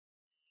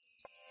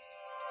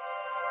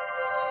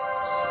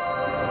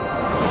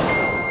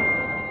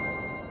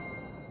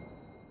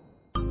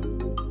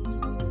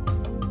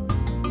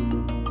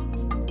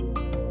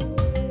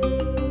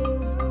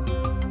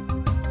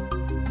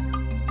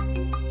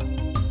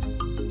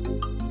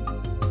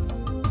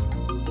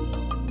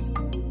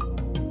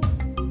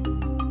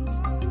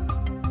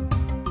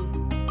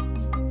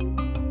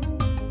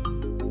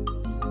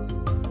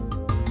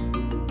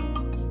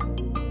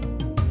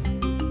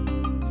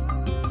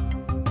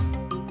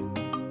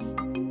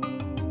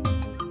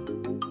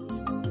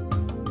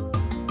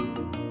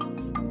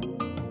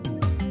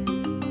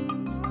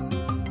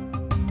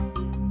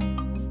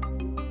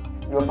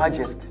Your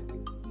Majesty.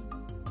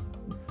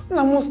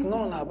 The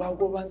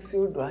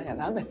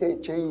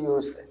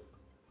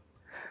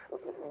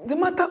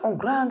matter on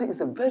ground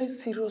is a very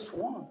serious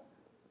one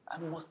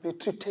and must be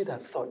treated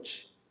as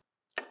such.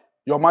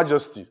 Your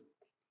Majesty,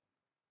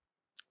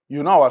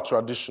 you know our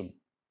tradition.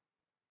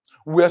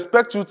 We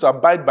expect you to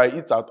abide by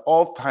it at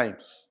all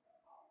times.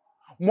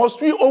 Must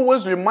we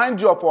always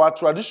remind you of our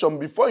tradition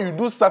before you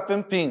do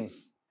certain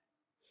things?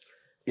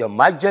 Your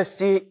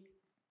Majesty,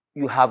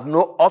 you have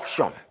no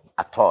option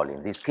at all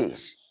in this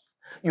case.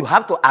 You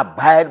have to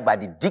abide by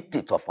the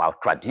dictate of our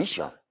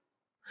tradition.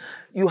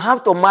 You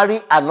have to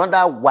marry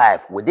another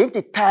wife within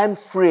the time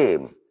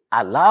frame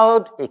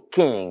allowed a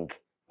king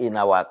in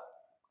our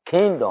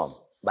kingdom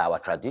by our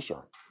tradition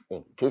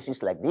in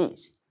cases like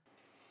this.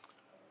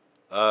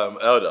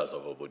 Elders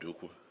of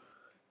Oboduku,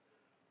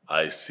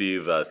 I see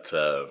that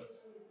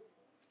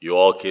you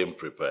all came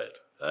prepared.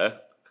 Eh?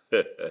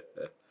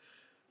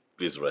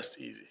 Please rest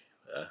easy.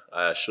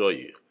 I assure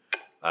you,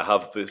 I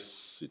have this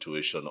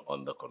situation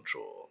under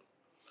control.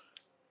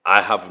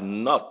 I have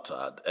not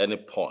at any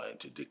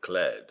point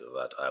declared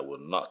that I will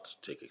not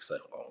take a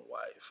second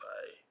wife.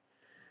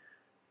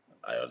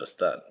 I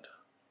understand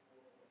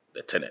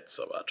the tenets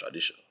of our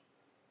tradition.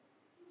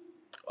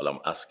 All I'm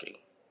asking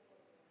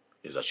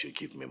is that you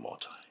give me more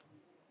time.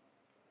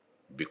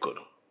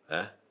 Bikono,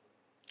 a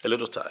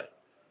little time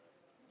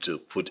to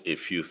put a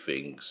few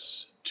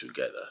things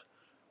together.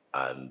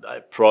 And I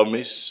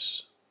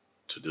promise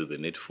to do the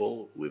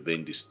needful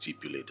within the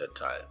stipulated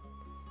time.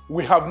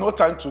 We have no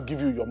time to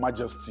give you, Your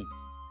Majesty.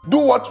 Do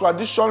what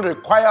tradition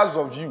requires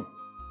of you.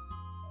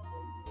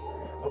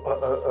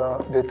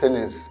 The thing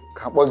is,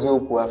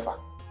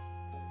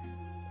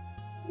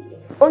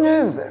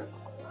 Onyeze,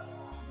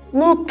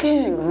 no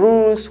king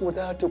rules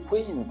without a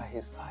queen by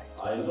his side.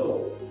 I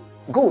know.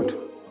 Good.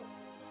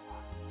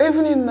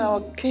 Even in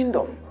our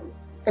kingdom,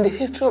 in the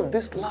history of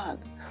this land,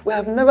 we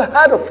have never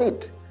heard of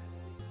it.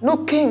 No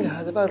king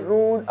has ever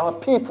ruled our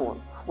people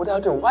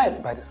without a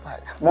wife by the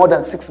side, more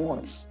than 6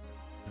 months.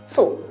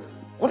 So,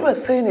 what we're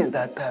saying is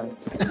that,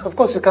 of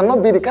course, you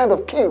cannot be the kind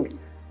of king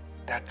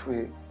that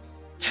will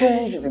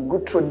change the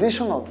good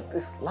tradition of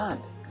this land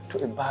to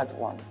a bad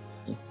one.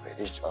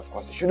 Of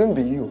course, it shouldn't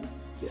be you.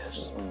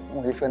 Yes.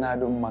 If I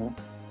don't man.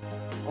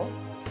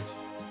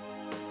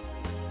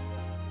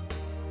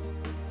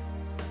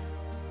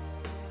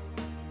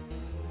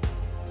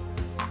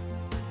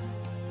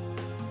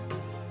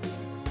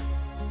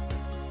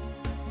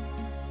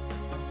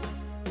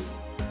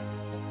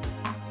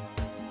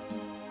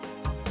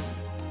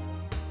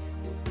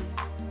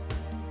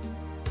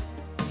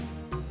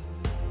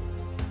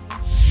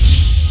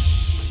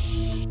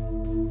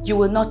 You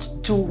will not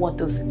do what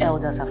those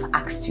elders have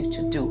asked you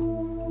to do.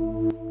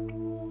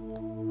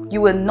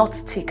 You will not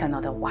take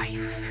another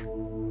wife.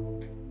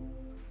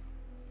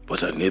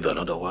 But I need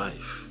another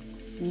wife.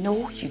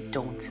 No, you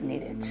don't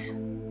need it.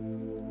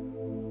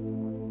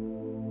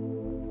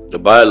 The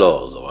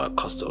bylaws of our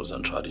customs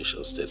and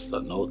traditions states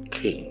that no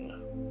king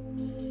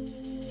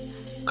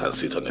can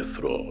sit on a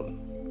throne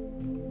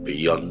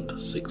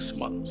beyond 6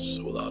 months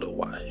without a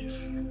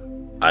wife.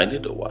 I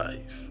need a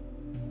wife.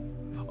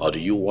 Or do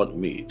you want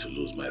me to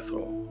lose my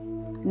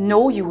throne?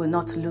 No, you will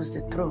not lose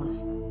the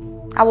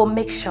throne. I will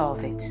make sure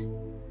of it.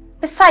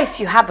 Besides,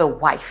 you have a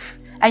wife,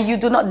 and you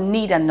do not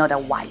need another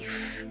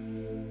wife.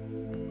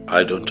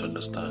 I don't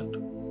understand.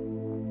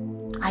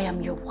 I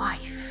am your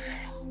wife.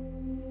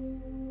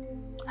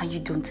 And you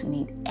don't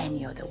need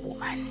any other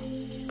woman.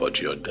 But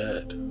you're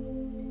dead.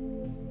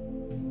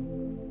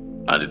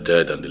 And the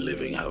dead and the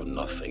living have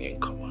nothing in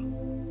common.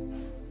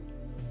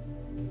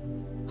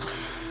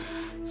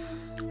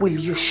 Will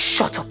you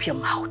shut up your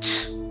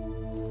mouth?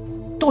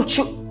 Don't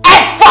you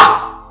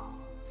ever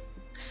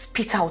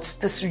spit out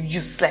this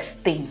useless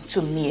thing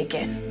to me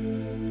again.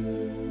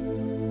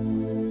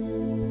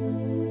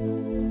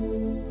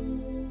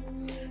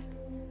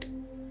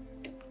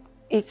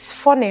 It's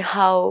funny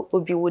how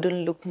Obi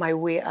wouldn't look my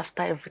way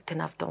after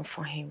everything I've done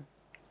for him.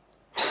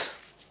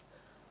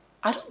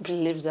 I don't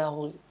believe that I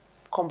will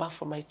come back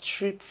from my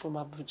trip from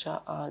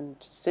Abuja and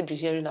still be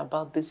hearing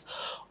about this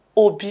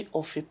Obi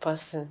of a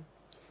person.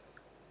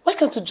 Why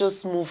can't you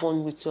just move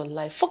on with your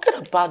life? Forget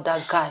about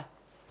that guy.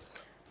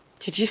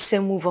 Did you say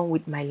move on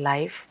with my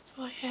life?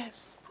 Oh,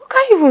 yes. How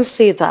can you even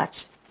say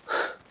that?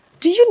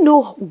 Do you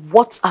know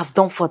what I've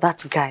done for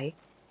that guy?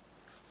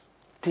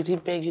 Did he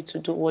beg you to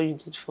do what you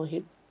did for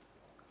him?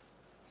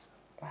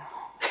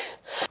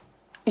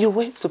 You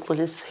went to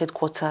police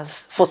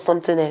headquarters for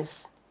something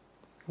else,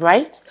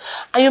 right?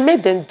 And you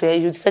made them there.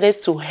 You decided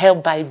to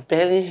help by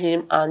bailing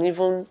him and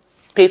even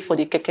pay for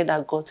the keke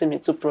that got him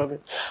into problem.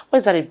 Why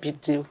is that a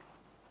big deal?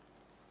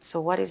 So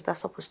what is that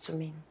supposed to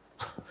mean?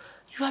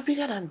 You are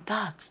bigger than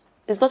that.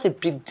 It's not a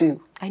big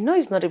deal. I know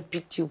it's not a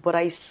big deal, but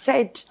I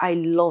said I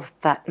love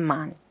that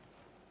man.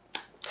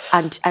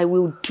 And I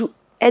will do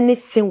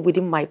anything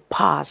within my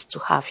powers to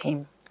have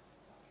him.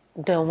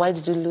 Then why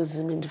did you lose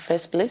him in the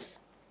first place?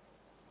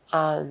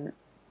 And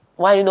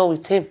why are you not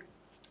with him?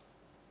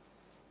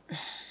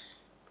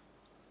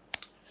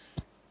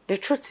 The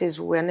truth is,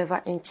 we're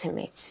never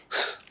intimate.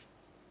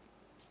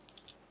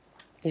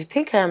 You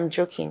think I am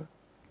joking?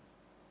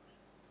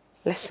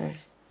 Listen.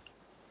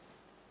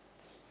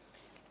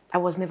 I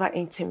was never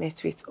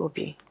intimate with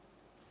Obi.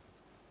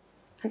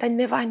 And I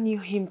never knew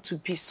him to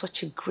be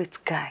such a great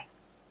guy.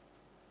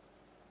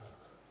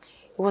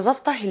 It was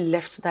after he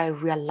left that I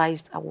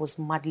realized I was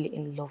madly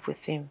in love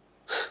with him.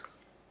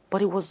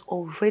 But it was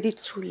already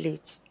too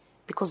late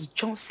because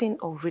Johnson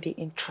already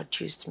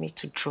introduced me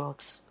to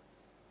drugs.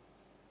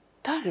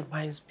 That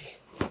reminds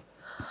me.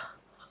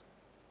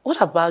 What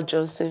about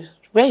Johnson?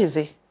 Where is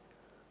he?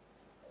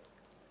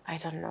 I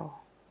don't know.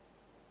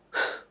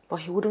 But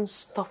he wouldn't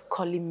stop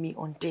calling me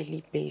on a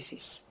daily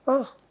basis.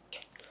 Oh.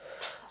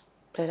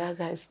 But that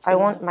guy is I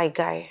want my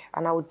guy,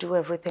 and I will do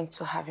everything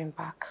to have him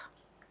back.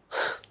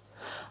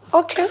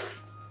 Okay.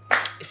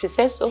 If you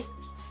say so,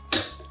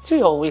 do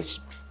your wish.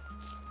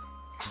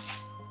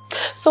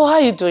 So how are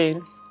you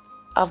doing?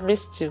 I've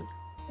missed you.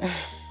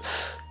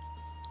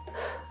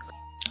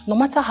 No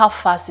matter how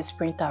fast a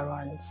sprinter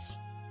runs,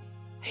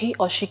 he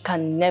or she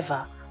can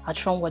never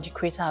outrun what the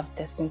Creator have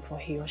destined for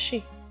he or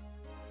she.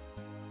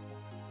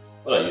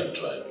 What are you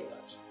driving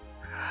at?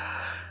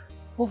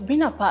 We've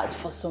been apart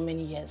for so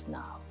many years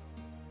now.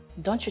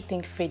 Don't you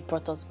think fate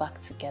brought us back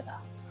together?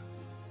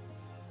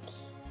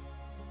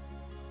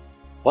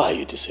 Why are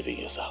you deceiving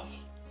yourself?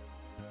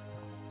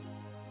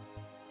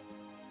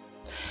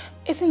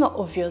 Is it not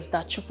obvious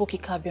that Chukwuka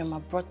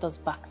Kabiama brought us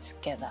back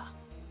together?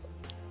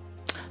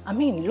 I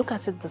mean, look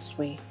at it this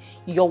way.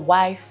 Your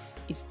wife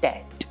is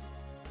dead,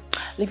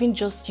 leaving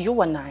just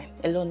you and I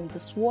alone in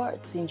this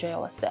world to enjoy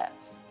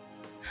ourselves.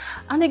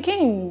 And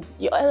again,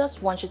 your elders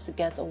want you to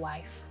get a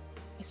wife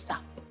ASAP.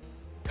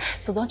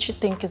 So don't you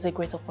think it's a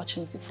great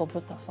opportunity for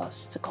both of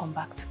us to come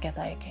back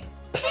together again?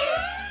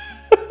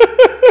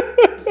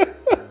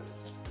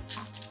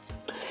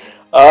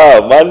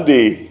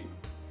 Mandy.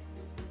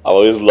 I've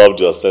always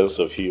loved your sense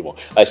of humor.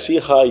 I see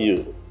how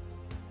you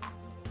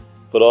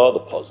put all the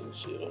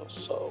puzzles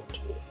solved.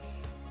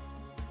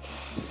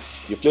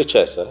 You play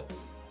chess, eh?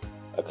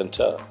 I can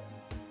tell.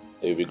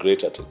 You'll be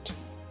great at it.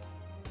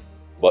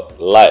 But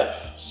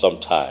life,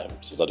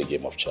 sometimes, is not a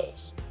game of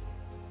chess.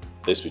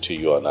 This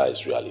between you and I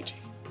is reality.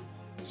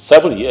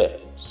 7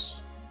 years.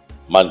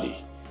 Mandy,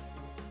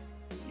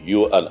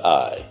 you and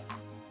I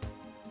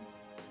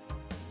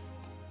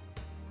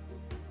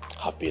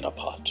have been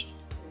apart.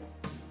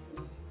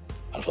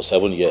 And for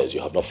 7 years, you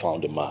have not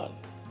found a man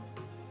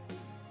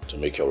to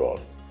make your own.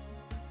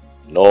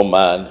 No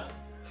man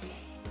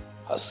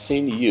has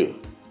seen you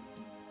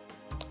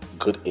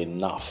good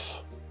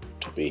enough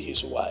to be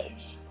his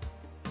wife.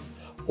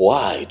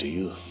 Why do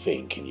you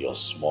think in your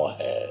small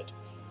head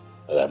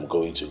that I'm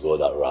going to go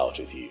that route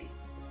with you?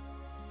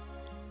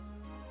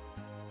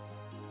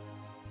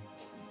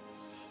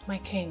 My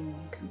king.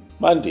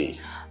 Mandy,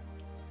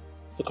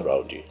 look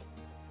around you.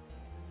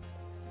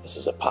 This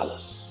is a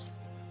palace,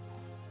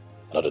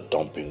 not a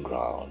dumping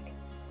ground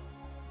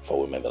for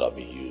women that have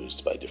been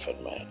used by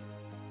different men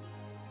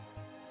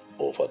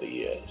over the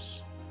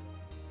years.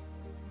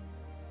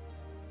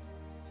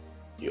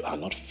 You are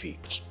not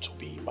fit to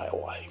be my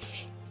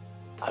wife.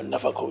 I'm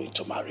never going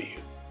to marry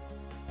you.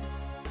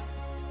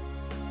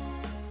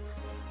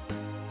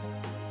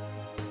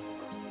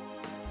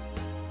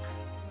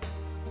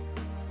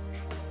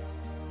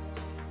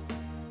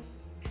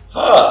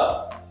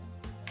 Ha!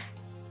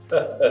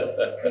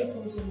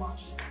 Greetings, Your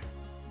Majesty.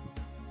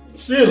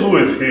 See who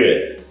is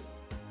here.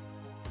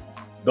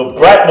 The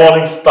bright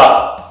morning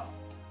star.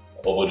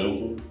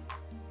 Obodugu.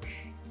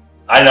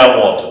 I now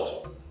wanted.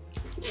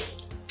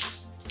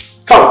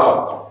 Come.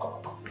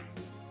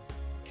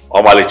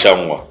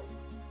 Omalichamwa.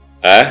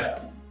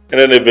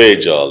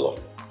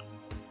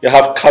 You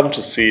have come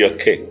to see your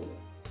king.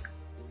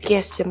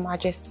 Yes, Your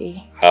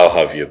Majesty. How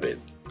have you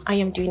been? I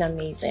am doing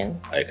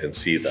amazing. I can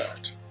see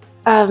that.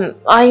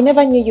 I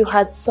never knew you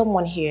had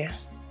someone here.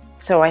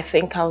 So I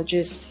think I'll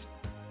just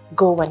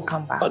go and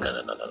come back. Oh,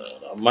 no.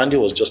 Mandy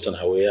was just on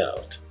her way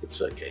out.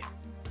 It's okay.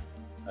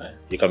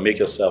 You can make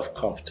yourself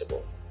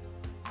comfortable.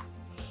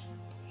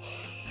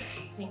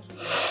 Thank you.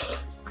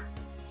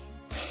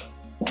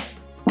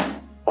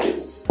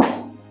 Yes.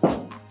 Hi.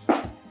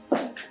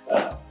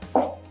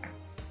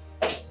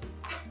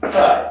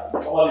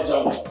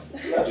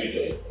 Glad you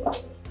joined.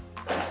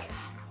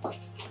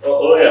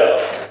 Oh yeah.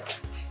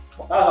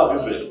 How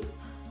have you been?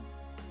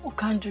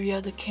 Okandu,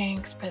 you're the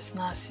king's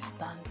personal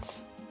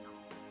assistant.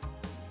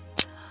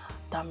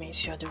 That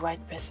means you're the right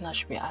person I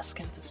should be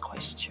asking this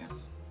question.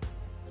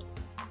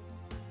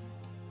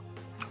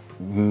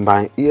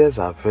 My ears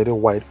are very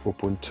wide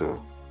open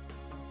to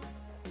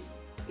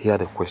hear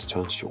the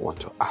questions you want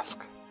to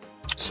ask.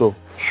 So,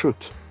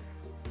 shoot.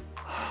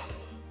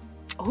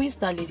 Who is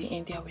that lady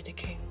in there with the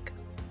king?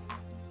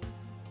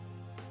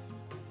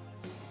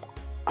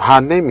 Her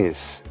name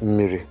is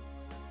Miri.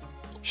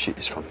 She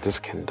is from this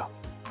kingdom.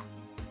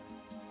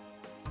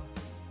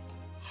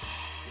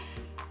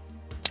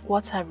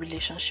 What's her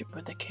relationship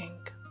with the king?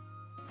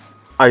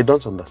 I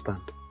don't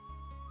understand.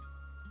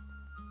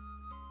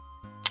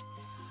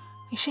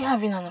 Is she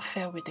having an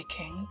affair with the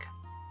king?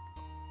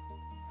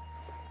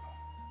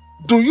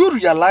 Do you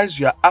realize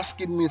you are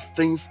asking me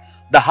things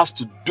that has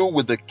to do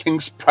with the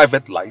king's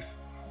private life?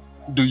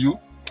 Do you?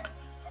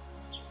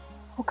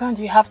 Okan,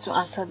 you have to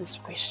answer this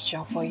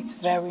question, for it's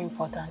very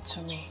important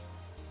to me.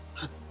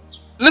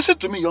 Listen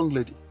to me, young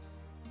lady.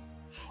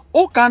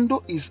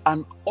 Okando is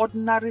an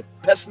ordinary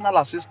personal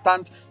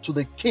assistant to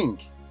the king,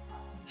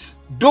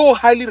 though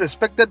highly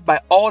respected by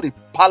all the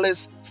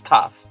palace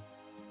staff.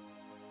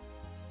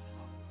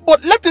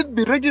 But let it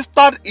be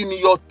registered in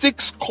your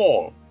thick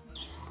skull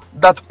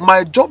that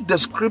my job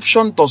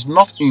description does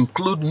not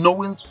include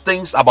knowing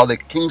things about the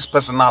king's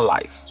personal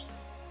life.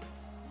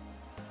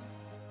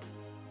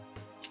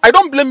 I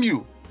don't blame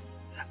you.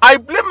 I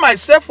blame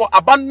myself for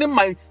abandoning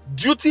my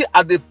duty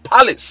at the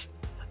palace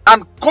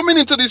and coming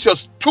into this your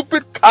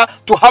stupid car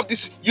to have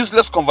this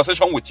useless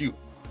conversation with you.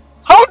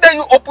 How dare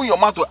you open your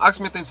mouth to ask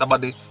me things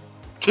about the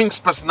king's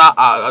personal,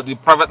 the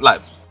private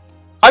life?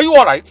 Are you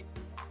alright?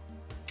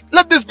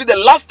 Let this be the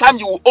last time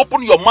you will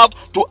open your mouth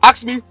to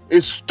ask me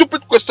a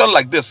stupid question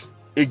like this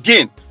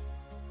again.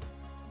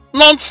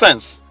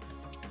 Nonsense.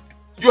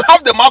 You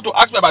have the mouth to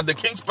ask me about the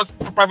king's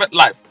private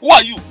life. Who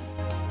are you?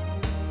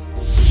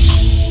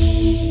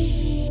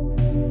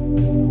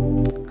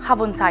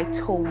 Haven't I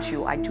told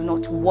you I do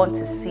not want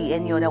to see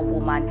any other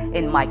woman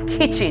in my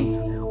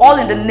kitchen, all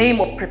in the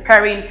name of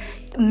preparing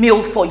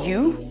meal for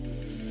you?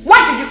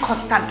 Why do you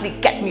constantly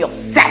get me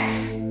upset?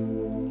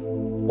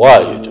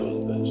 Why are you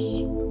doing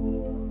this?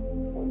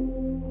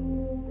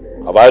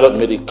 Have I not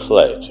made it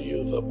clear to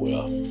you that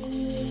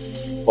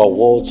we're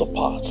worlds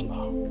apart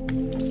now?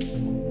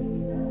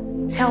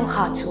 Tell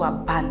her to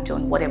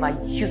abandon whatever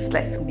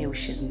useless meal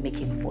she's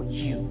making for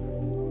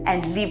you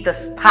and leave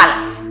this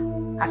palace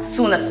as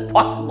soon as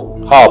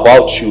possible. How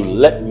about you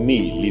let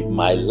me live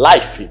my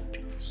life in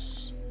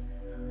peace?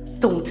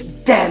 Don't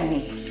dare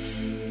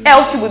me,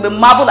 else you will be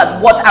marveled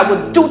at what I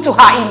will do to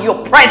her in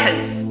your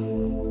presence.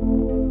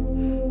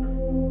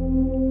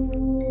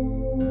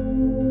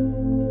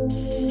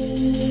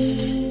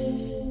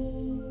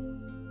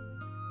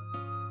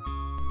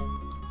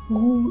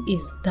 Who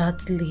is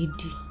that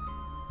lady?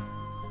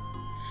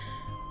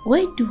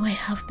 Why do I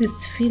have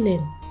this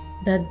feeling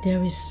that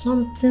there is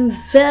something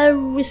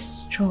very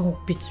strong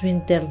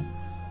between them?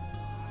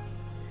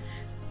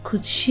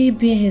 Could she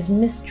be his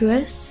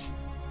mistress?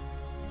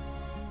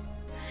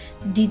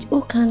 Did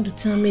Okandu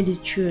tell me the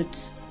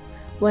truth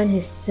when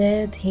he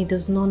said he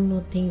does not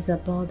know things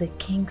about the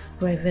king's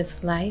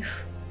private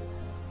life?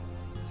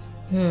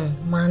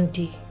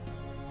 Mandy,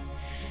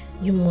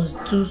 you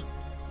must do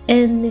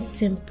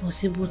anything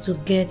possible to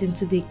get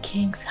into the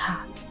king's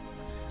heart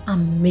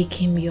and make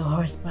him your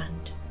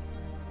husband.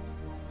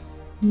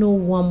 No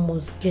one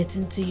must get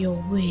into your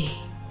way.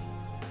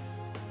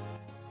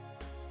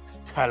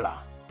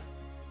 Stella,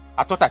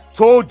 I thought I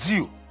told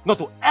you not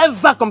to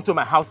ever come to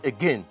my house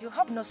again. You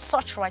have no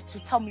such right to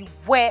tell me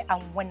where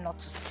and when not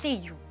to see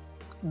you.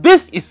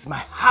 This is my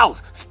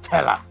house,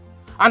 Stella.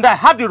 And I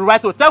have the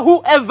right to tell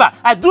whoever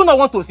I do not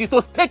want to see,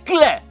 so stay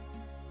clear.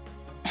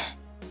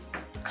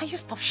 Can you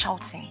stop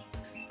shouting?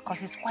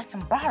 Because it's quite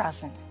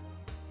embarrassing.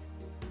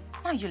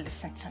 Now you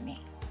listen to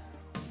me.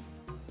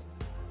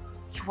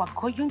 You are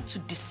going to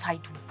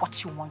decide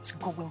what you want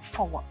going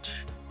forward.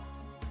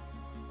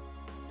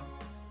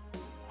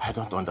 I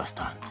don't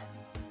understand.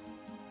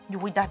 You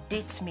either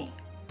date me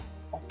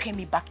or pay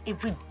me back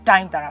every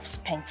dime that I've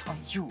spent on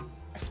you,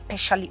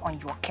 especially on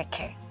your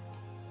keke.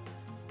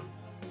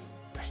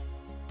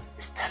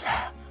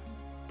 Stella,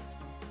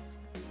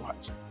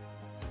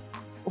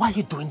 why are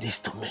you doing this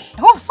to me?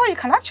 Oh, so you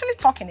can actually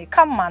talk in a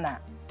calm manner.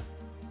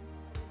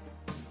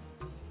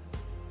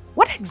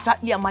 What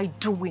exactly am I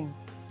doing?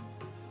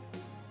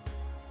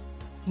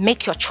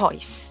 Make your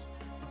choice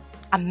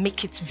and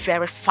make it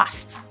very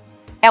fast.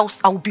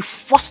 Else I will be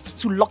forced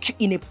to lock you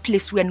in a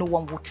place where no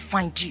one would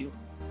find you.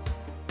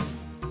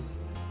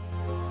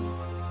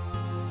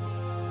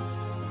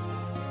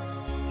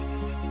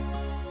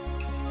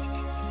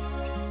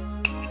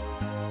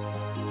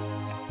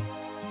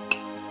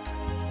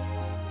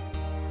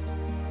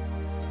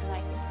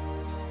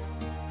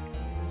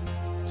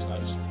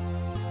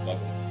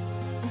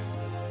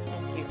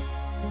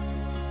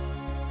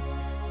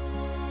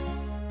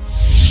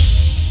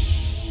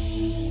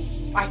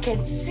 I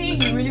can see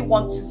you really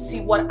want to see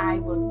what I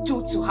will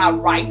do to her,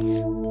 right?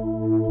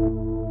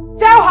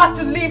 Tell her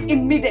to leave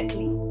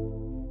immediately.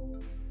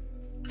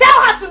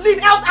 Tell her to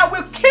leave, else I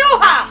will kill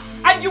her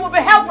and you will be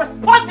held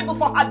responsible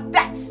for her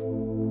death.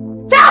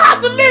 Tell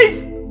her to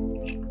leave!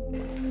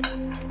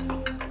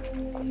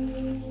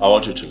 I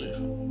want you to leave.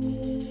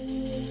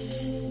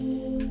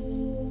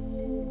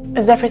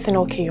 Is everything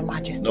okay, Your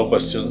Majesty? No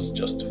questions,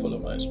 just follow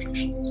my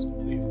instructions.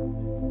 Leave.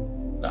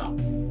 Now.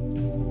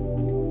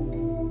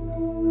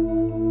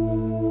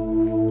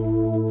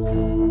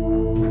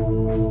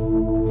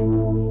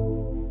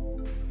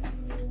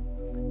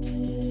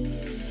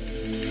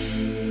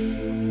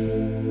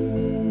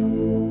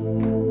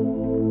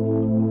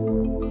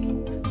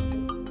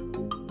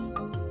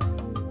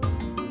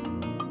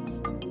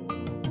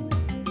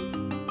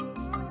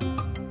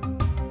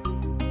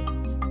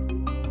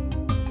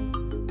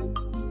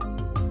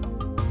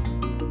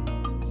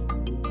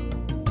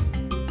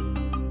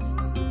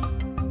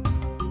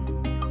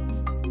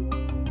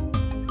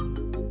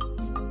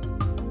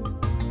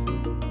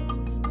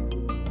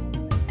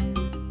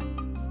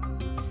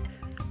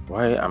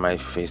 Why am I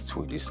faced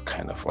with this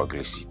kind of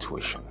ugly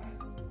situation?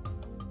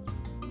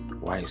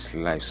 Why is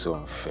life so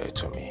unfair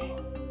to me?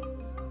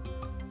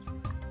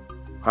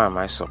 How am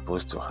I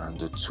supposed to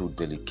handle two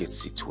delicate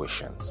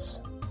situations?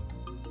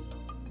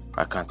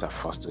 I can't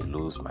afford to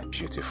lose my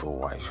beautiful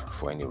wife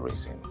for any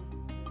reason.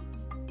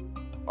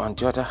 On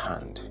the other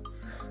hand,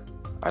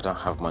 I don't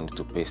have money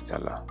to pay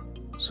Stella,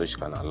 so she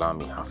can allow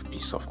me have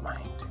peace of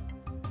mind.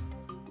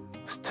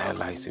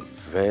 Stella is a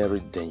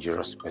very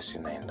dangerous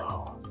person I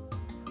know.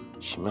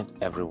 She meant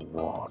every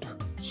word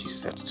she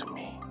said to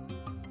me.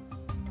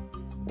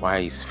 Why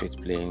is fate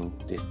playing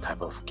this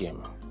type of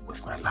game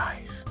with my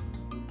life?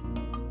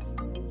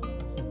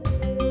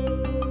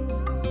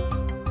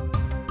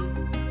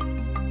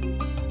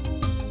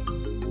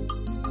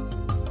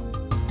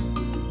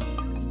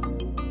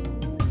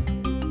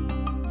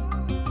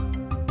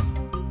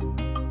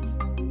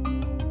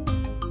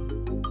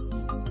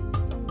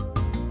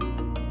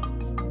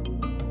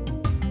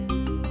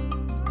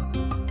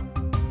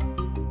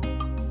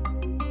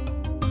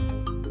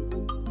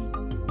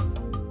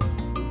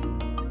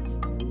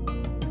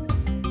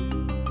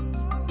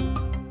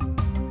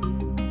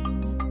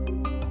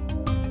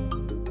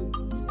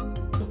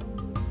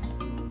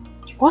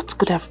 What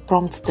could have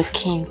prompted the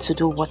king to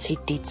do what he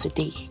did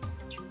today?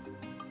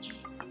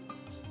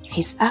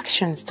 His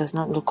actions does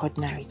not look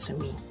ordinary to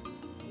me.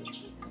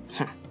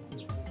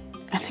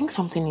 I think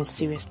something is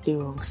seriously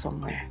wrong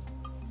somewhere.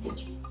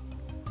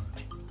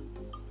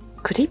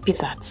 Could it be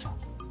that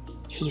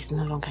he is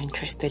no longer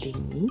interested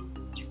in me?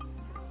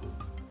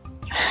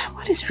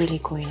 What is really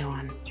going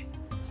on?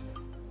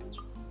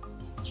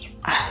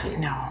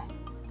 No.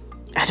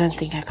 I don't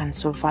think I can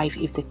survive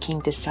if the king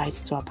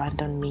decides to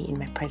abandon me in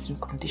my present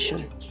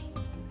condition.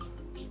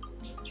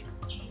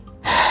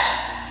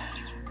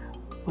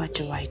 What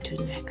do I do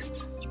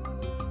next?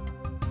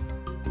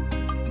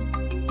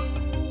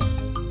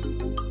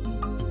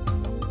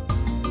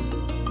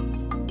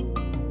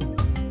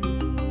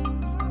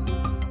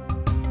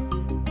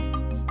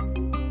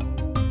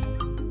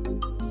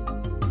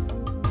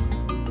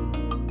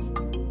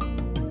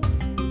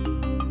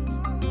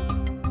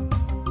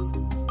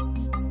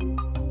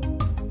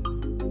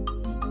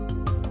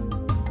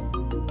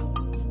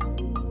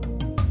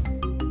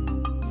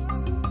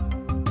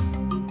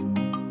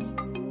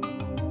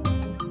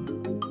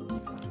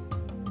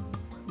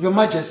 Your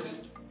Majesty,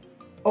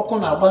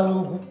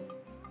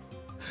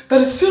 there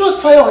is serious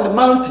fire on the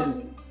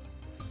mountain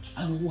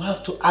and we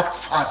have to act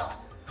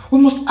fast. We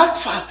must act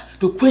fast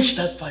to quench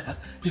that fire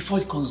before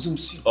it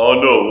consumes you. Oh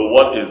no,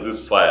 what is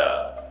this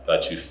fire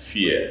that you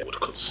fear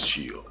would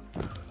consume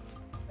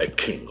a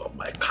king of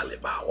my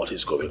caliber? What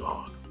is going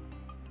on?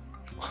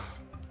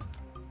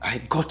 I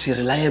got a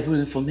reliable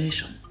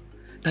information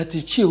that the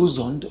Ichie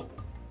Uzondo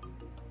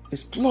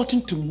is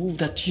plotting to move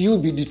that you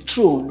be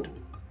dethroned.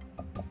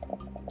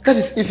 That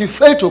is, if you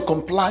fail to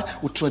comply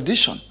with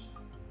tradition,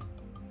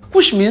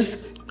 which means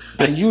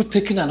by you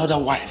taking another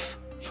wife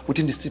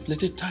within the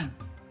stipulated time.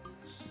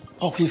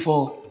 Okay,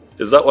 for...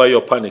 Is that why you're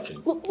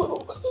panicking?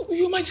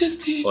 Your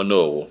Majesty... Oh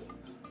no,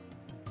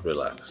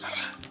 relax.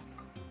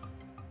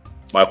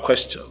 My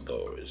question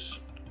though is,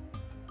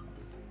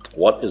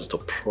 what is the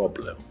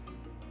problem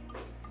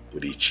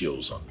with Ichie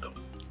Uzondo?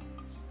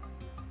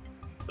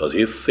 Does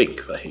he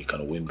think that he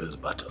can win this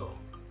battle?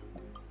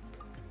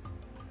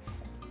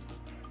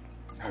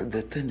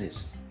 The thing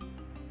is,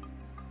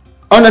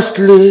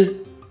 honestly,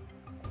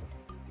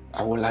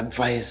 I will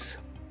advise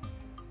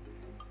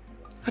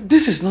that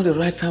this is not the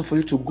right time for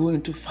you to go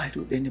into fight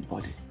with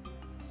anybody.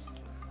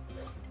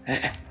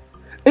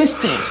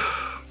 Instead,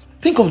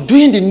 think of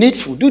doing the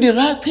needful, do the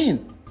right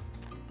thing.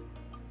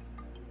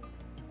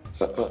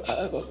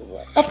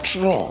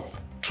 After all,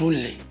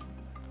 truly,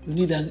 you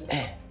need an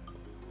heir.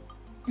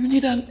 You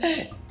need an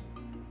heir.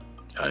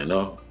 I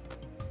know.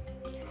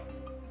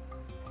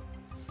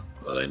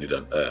 That I need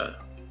an heir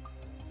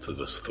to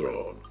this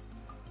throne.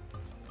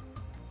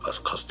 As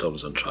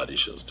customs and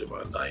traditions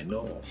demand, I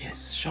know.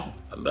 Yes, sure.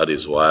 And that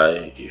is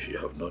why, if you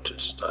have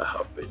noticed, I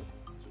have been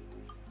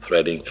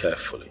threading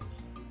carefully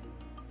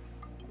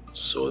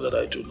so that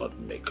I do not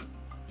make a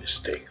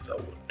mistake that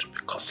would be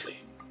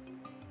costly.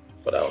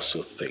 But I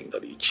also think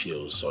that Ichie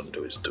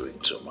Uzondo is doing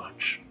too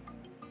much.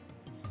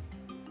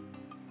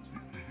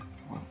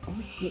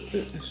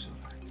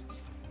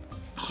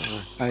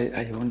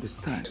 I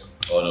understand.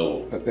 Oh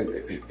no,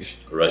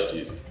 rest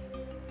easy.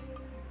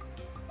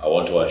 I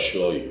want to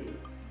assure you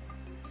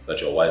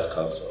that your wise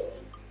counsel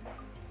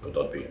will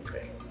not be in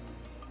vain.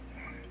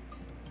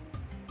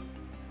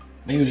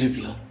 May you live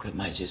long, Your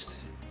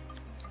Majesty.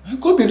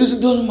 God be this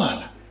done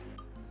man.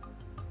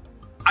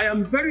 I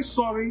am very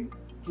sorry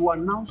to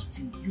announce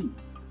to you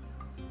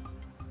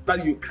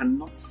that you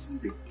cannot see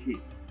the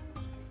king.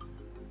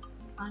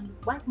 And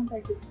why can't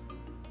I see?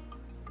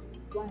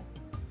 Why?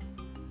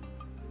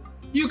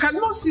 You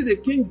cannot see the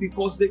king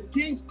because the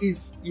king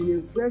is in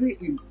a very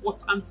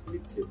important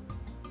meeting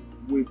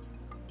with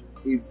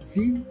a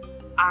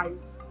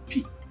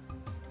VIP.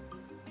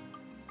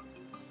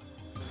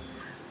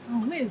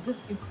 Oh, where is this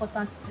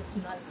important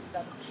personality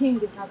that the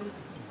king is having a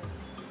meeting?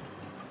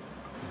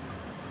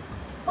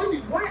 Honey,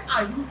 why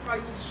are you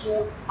trying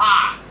so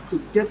hard to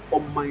get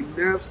on my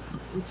nerves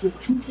with your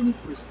too many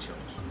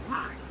questions?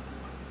 Why?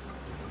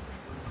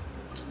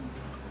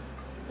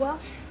 Well,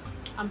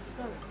 I'm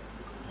sorry.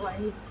 Oh, I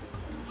need to.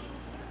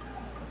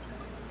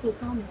 So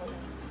tell me what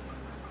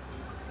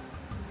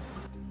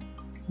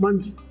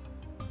Mandy,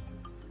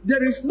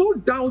 there is no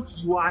doubt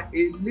you are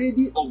a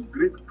lady of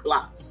great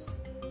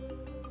class.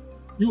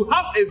 You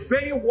have a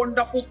very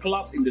wonderful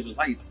class in the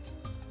society.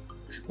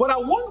 But I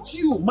want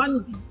you,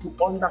 Mandy, to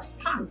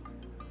understand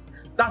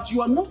that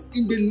you are not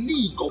in the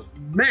league of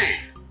men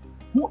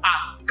who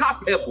are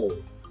capable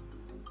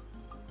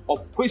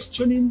of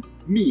questioning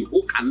me,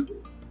 Okonkwo.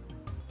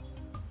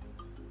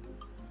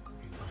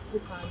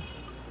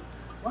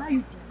 Why are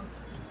you doing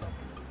so stubborn?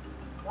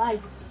 Why are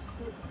you so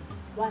stubborn?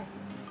 Why?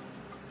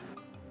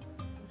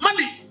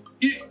 Mandy,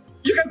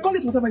 you can call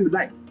it whatever you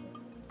like.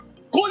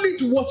 Call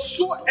it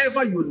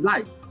whatsoever you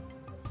like.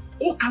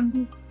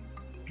 Okonkwo,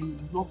 do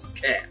not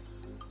care.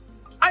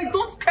 I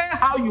don't care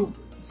how you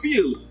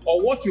feel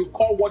or what you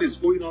call what is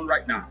going on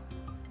right now.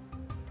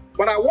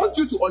 But I want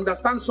you to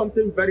understand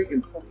something very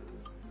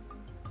important.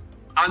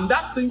 And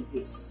that thing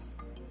is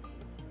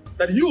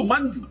that you,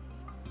 Mandy,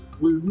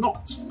 will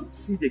not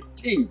see the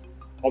king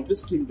of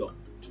this kingdom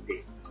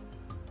today.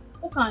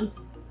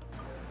 Okonkwo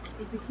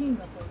is the king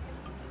of the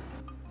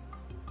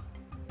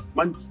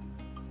Mandy,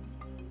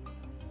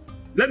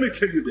 let me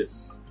tell you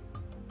this.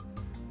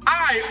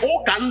 I,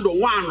 Okonkwo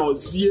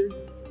Nwanozie,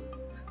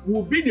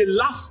 will be the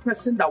last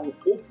person that will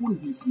open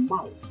his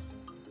mouth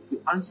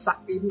to answer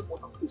any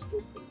other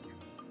question from you.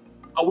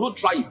 I will not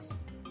try it.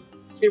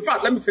 In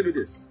fact, let me tell you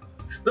this.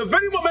 The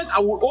very moment I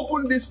will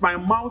open my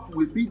mouth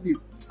will be the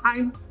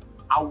time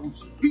I will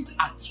spit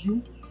at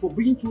you for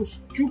being too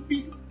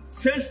stupid,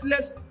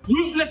 senseless,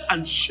 useless,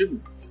 and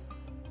shameless.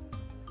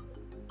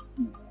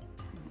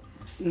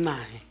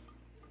 Nine.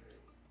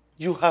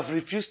 You have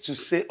refused to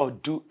say or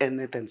do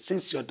anything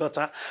since your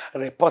daughter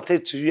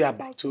reported to you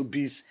about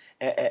Obi's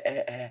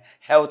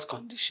health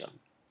condition.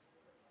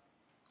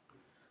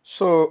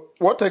 So,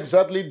 what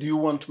exactly do you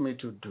want me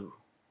to do?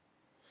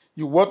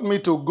 You want me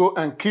to go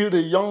and kill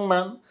the young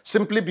man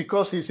simply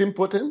because he's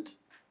impotent?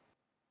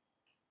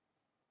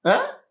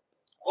 Huh?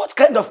 What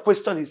kind of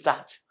question is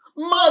that?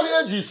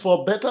 Marriage is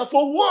for better,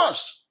 for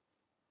worse.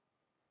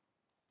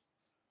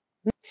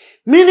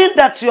 Meaning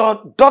that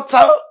your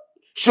daughter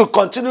should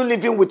continue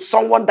living with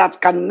someone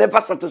that can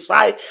never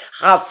satisfy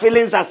her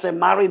feelings as a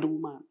married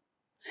woman,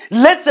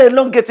 let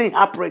alone getting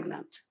her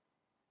pregnant.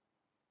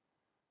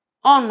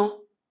 Oh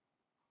no.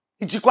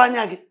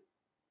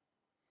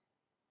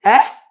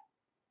 Eh?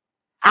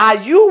 Are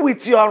you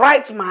with your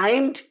right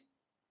mind?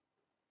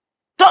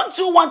 Don't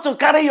you want to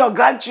carry your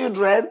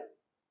grandchildren?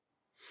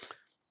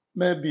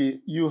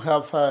 Maybe you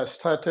have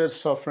started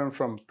suffering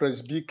from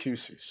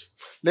presbycusis.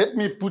 Let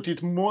me put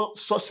it more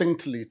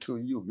succinctly to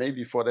you,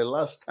 maybe for the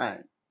last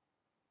time.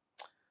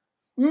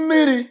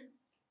 Mary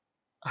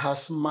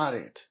has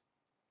married,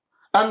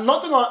 and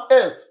nothing on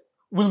earth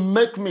will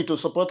make me to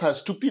support her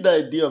stupid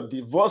idea of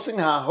divorcing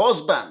her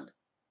husband.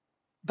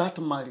 That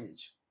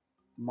marriage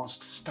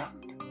must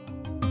stand.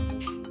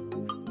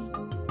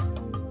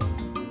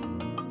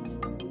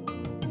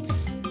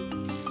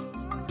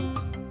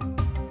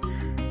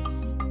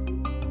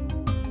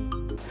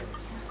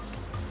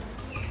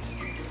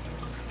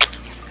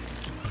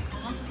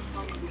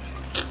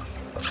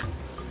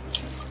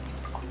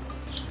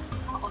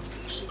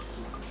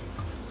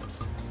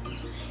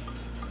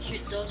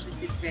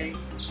 Very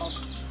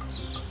often.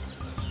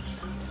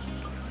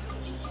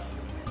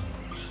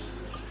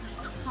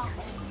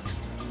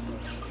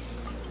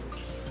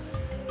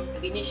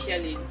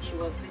 Initially, she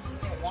was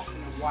visiting once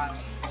in a while,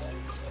 but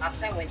as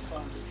time went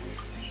on,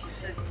 she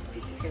started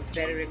visiting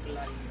very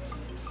regularly.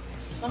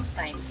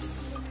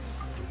 Sometimes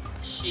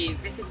she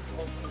visits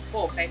up to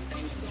 4 or 5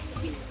 times a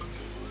year.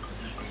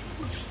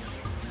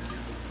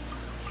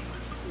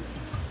 So, do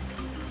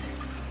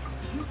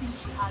you think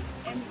she has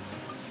any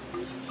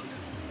relationship?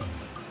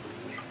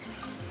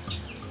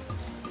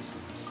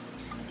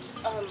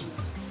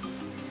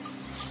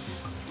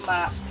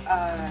 I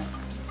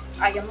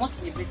am not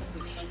in a better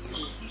position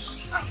to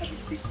answer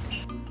this question.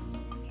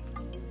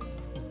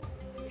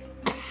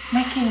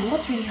 My king,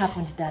 what really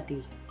happened that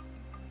day?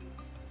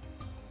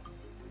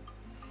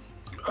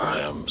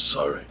 I am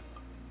sorry.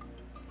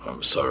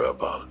 I'm sorry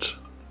about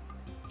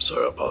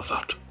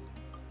that.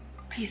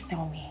 Please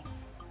tell me.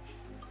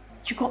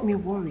 You got me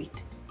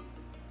worried.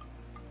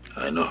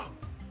 I know,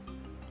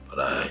 but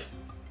I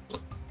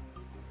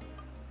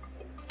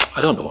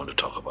don't want to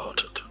talk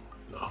about it.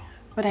 No.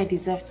 But I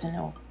deserve to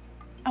know.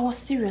 I was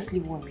seriously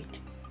worried.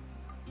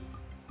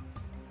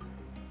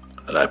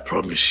 And I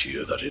promise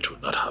you that it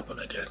would not happen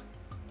again.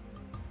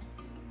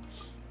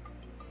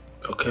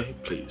 Okay,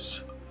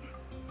 please.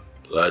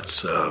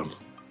 Let's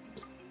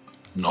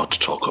not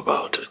talk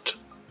about it.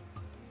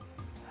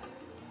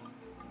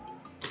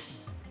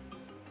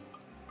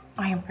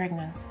 I am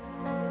pregnant.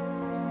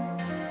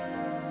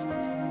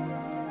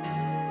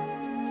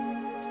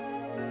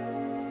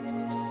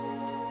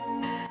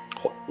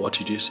 What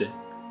did you say?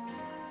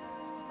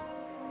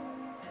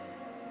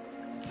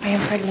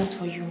 pregnant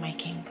for you, my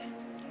king.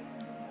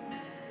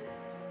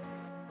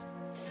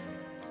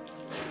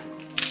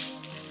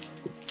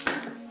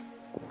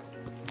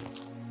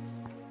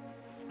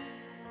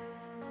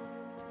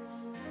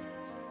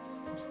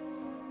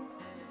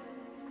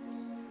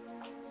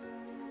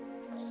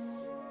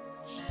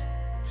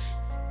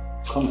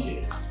 Come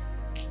here.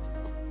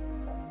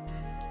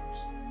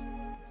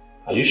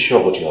 Are you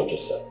sure what you have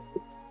just said?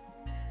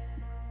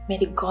 May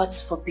the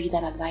gods forbid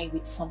that I lie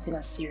with something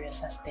as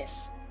serious as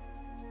this.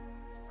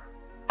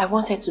 I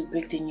wanted to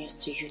break the news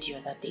to you the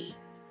other day,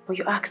 but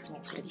you asked me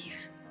to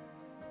leave.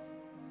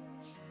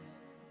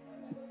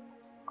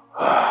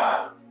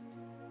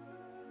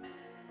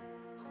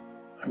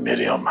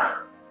 Miriam,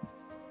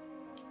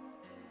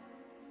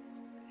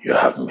 you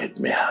have made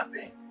me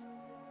happy.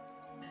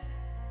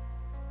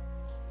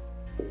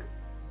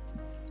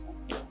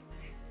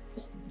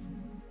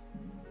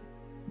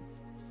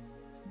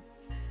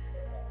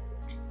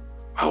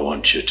 I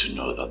want you to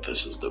know that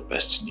this is the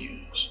best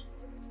news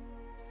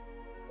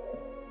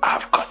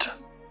I've gotten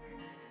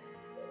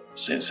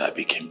since I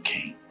became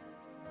king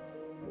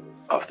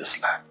of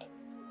this land.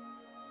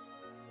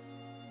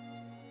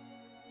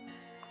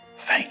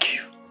 Thank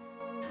you.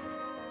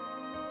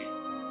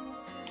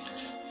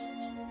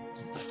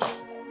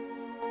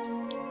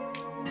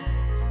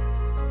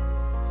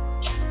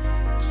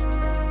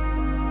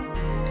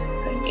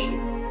 Thank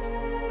you.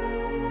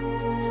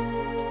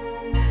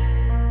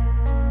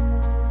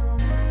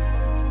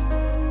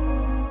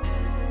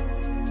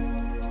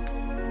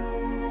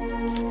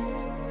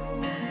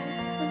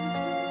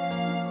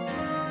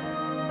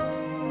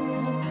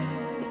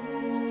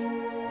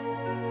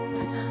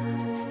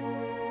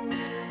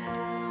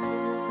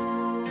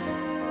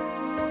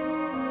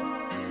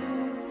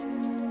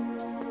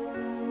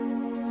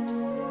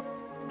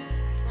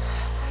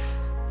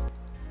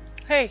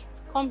 Hey,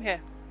 come here.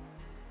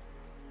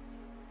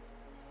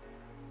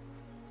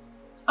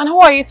 And who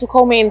are you to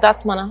call me in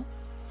that manner?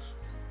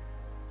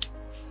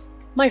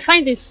 My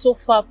findings so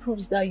far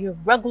proves that you're a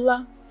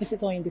regular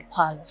visitor in the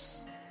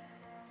palace.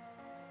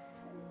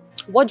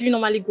 What do you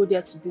normally go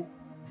there to do?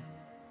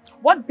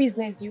 What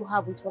business do you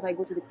have with what I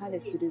go to the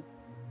palace to do?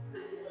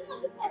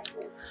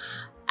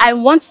 I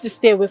want to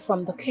stay away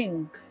from the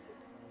king.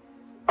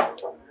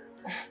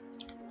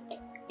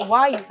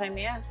 Why, if I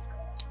may ask?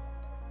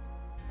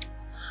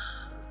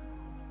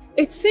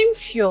 It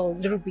seems you're a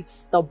little bit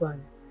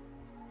stubborn.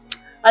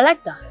 I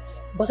like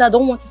that, but I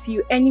don't want to see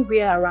you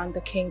anywhere around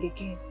the king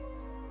again.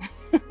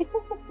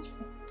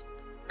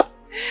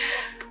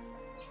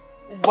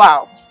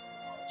 Wow.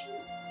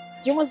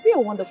 You must be a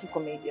wonderful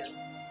comedian.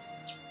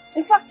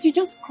 In fact, you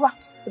just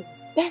cracked the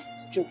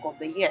best joke of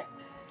the year.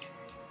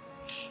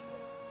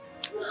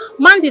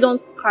 Man, they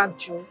don't crack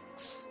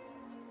jokes.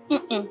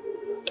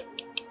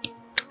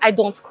 I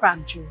don't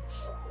crack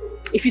jokes.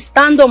 If you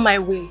stand on my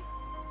way,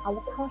 I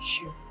will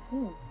crush you.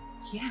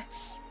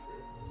 Yes.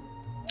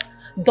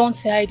 Don't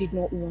say I did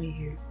not warn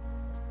you.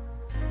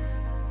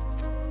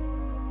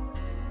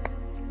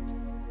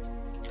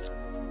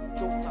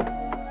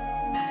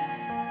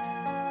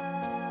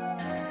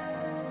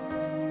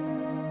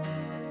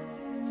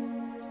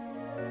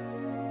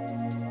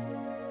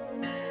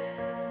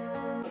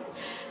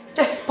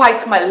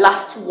 Despite my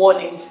last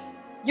warning,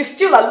 you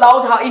still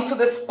allowed her into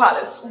this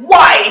palace.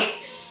 Why?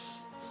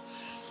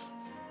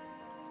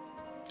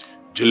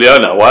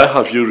 Juliana, why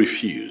have you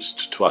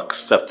refused to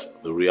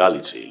accept the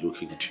reality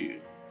looking at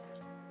you?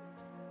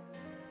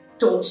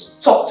 Don't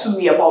talk to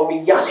me about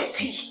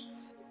reality.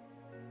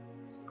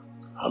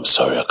 I'm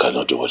sorry, I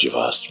cannot do what you've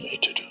asked me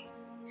to do.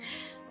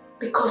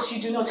 Because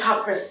you do not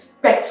have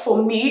respect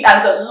for me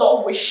and the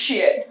love we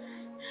shared.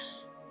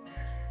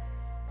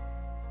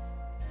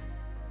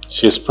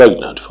 She is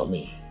pregnant for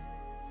me.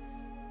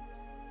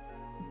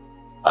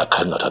 I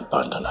cannot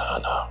abandon her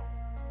now.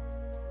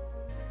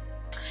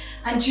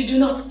 And you do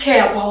not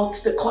care about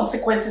the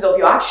consequences of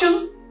your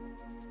action?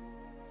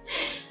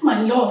 My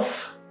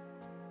love,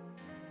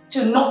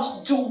 do not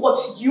do what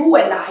you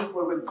and I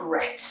will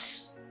regret.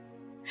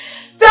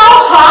 Tell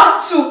her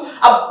to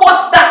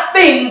abort that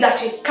thing that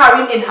she's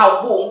carrying in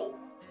her womb.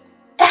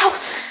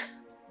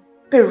 Else,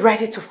 be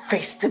ready to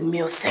face the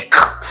music.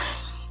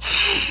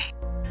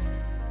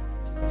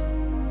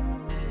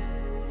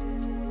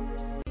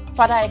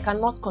 Father, I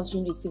cannot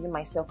continue deceiving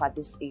myself at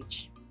this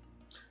age.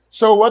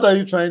 So what are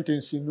you trying to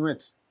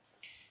insinuate?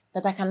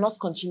 That I cannot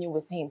continue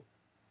with him.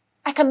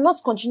 I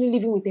cannot continue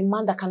living with a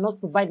man that cannot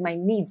provide my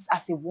needs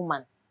as a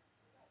woman.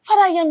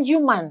 Father, I am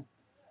human.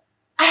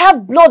 I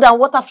have blood and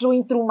water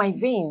flowing through my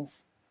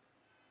veins.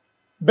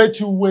 But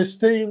you were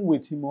staying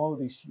with him all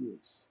these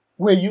years.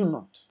 Were you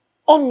not?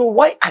 Oh no,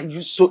 why are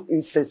you so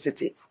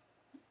insensitive?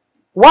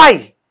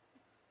 Why?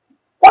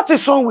 What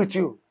is wrong with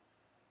you?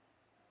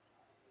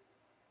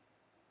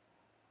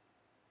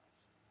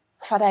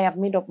 Father, I have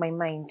made up my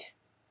mind.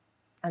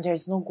 And there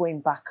is no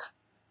going back.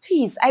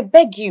 Please, I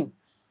beg you,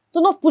 do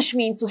not push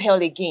me into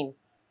hell again.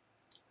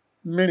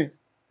 Mary,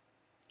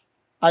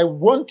 I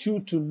want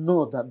you to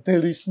know that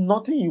there is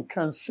nothing you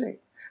can say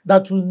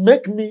that will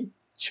make me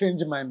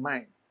change my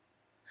mind.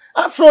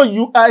 After all,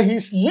 you are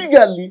his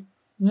legally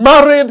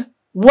married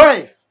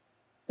wife.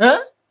 Eh?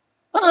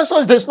 And as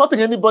such, there's nothing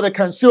anybody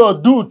can say or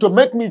do to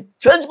make me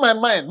change my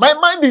mind. My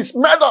mind is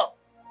made up.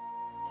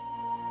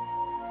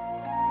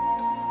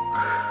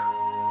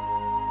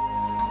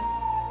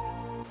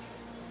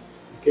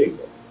 Okay,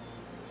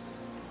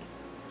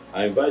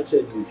 I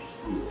invited you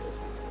here.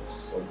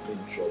 Something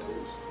troubles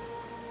me.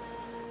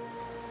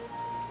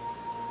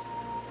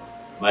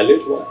 My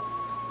late wife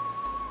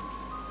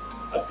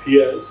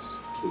appears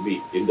to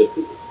me in the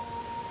physical,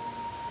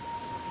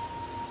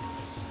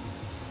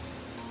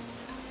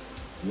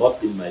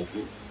 not in my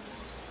dreams.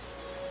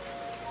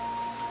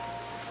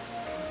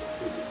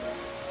 Physical.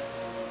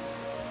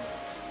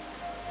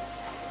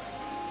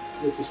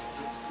 It is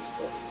quite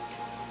disturbing.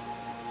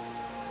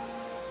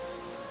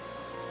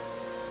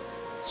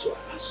 So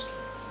I ask you,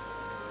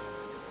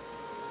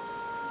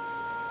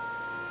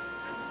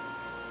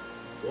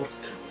 what can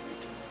we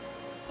do?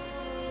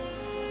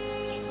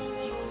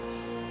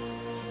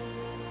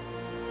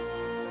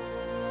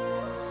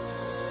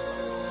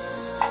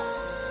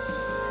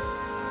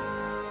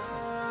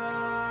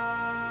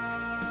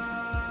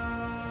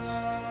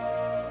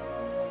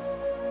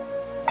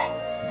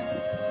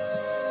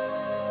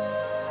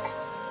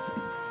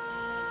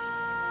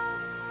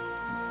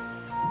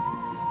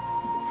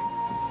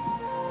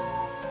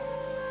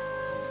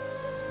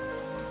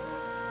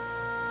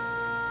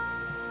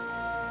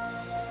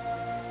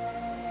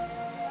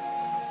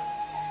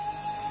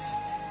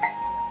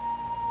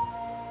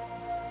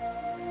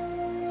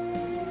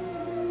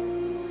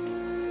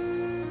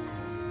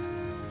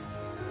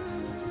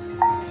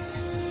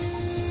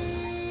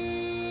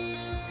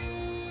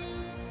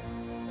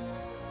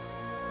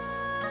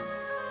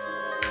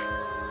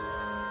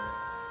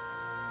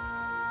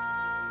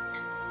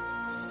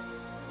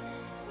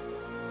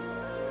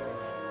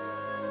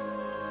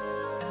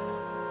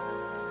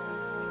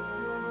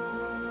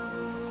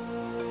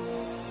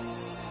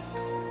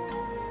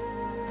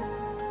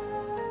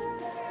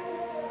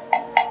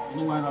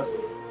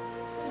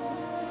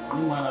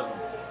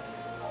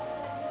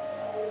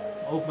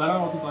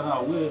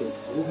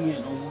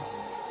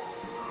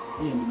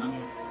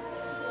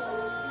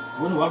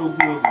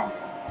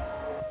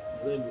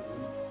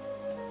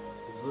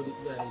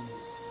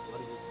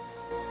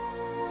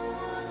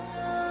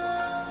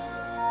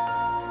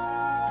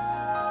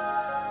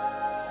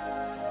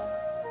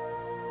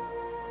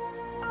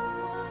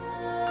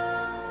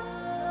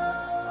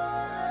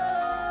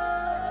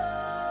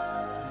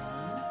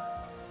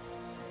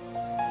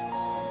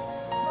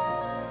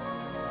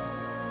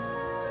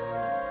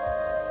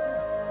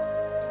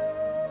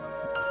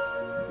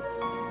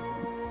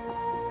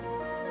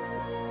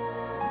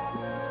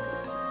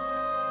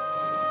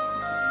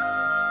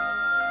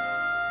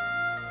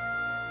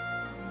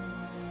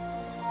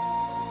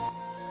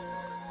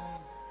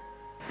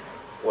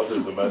 What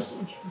is the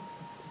message?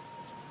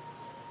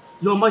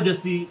 Your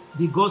Majesty,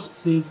 the ghost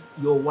says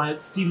your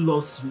wife still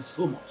loves you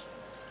so much.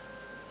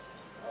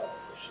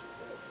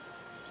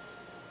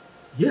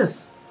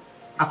 Yes,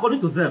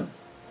 according to them,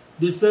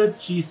 they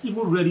said she is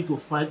even ready to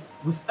fight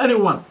with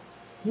anyone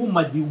who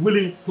might be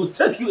willing to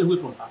take you away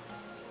from her.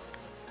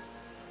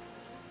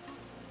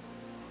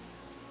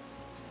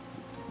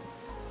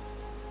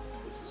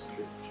 This is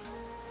strange.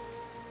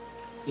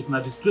 It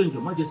might be strange,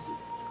 Your Majesty,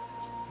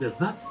 but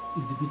that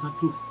is the bitter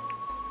truth.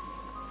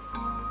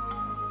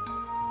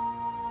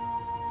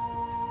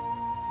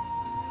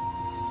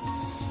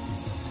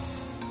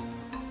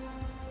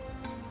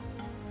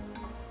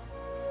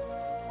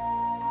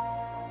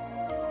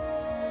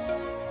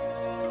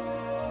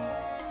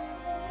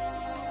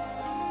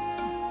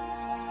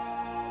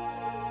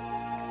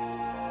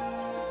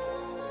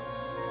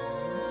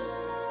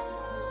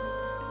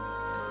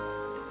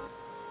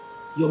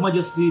 Your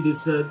Majesty, they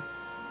said,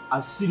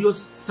 a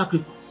serious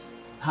sacrifice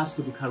has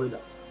to be carried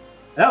out.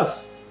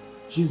 Else,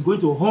 she is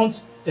going to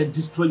haunt and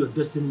destroy your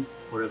destiny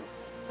forever.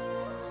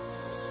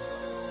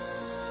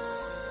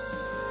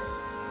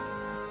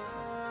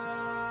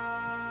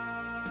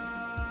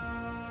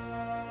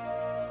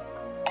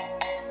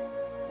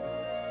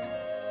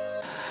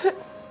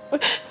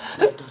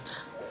 My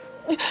daughter,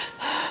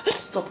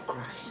 stop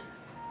crying.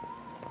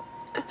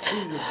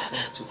 Pull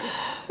yourself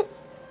together.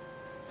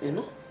 You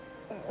know?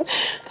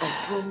 I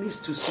promise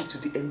to see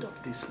to the end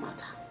of this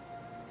matter.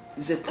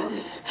 It's a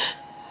promise.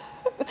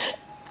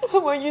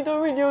 Mama, you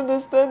don't really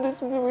understand the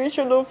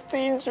situation of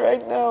things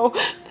right now.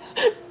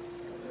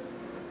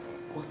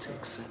 What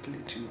exactly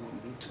do you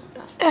want me to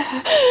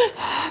understand?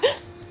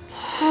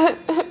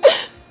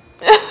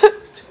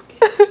 It's okay,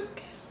 it's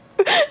okay.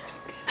 It's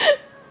okay.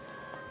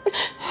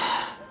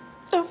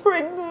 I'm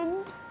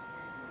pregnant.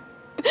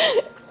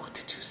 What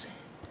did you say?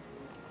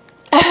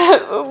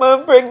 Mama,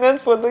 I'm pregnant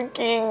for the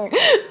king.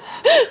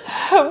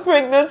 I'm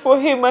pregnant for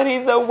him and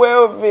he's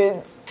aware of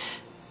it.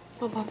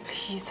 Mama,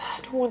 please, I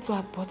don't want to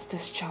abort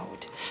this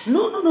child.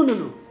 No.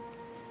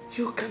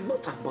 You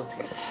cannot abort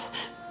it.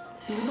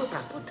 You will not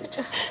abort the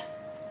child.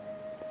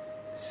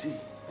 See,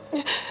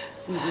 we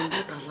will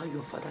not allow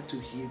your father to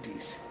hear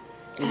this.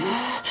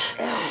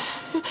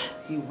 Else,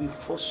 he will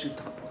force you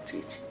to abort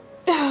it.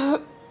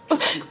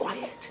 Just be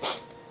quiet.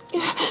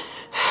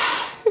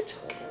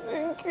 It's okay.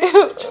 Thank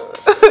you.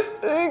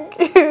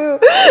 Thank you.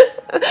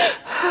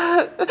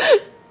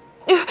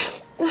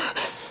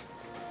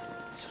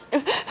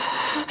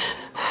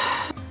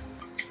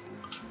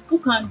 Who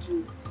can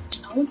do?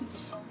 I want you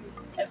to tell me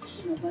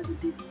everything about the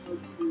baby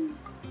girl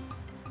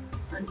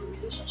and the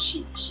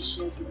relationship she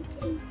shares with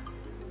Ikemba.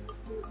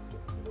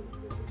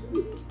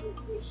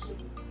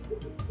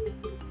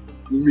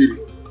 Miri,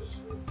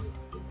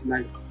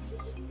 like,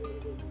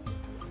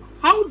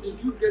 how did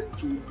you get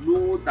to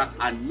know that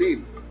her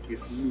name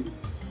is Miri?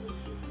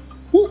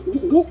 Who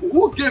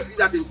gave you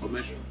that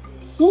information?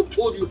 Who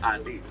told you her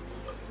name?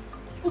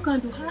 Who can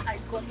do? How I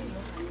got to know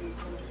her name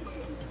from the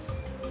business?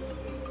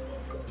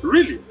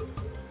 Really?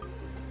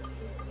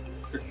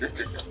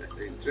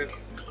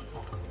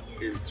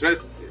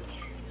 Interesting.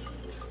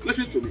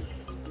 Listen to me.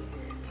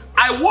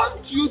 I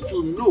want you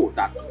to know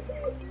that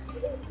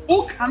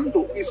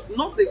Okando is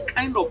not the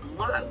kind of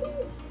man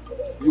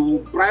you will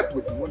bribe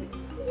with money.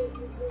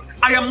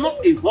 I am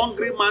not a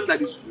hungry man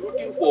that is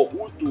looking for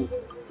who to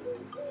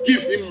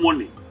give him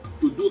money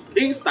to do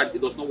things that he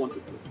does not want to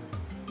do.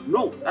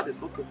 No, that is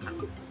not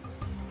Okando.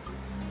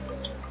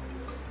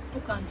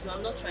 Okando,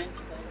 I'm not trying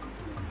to buy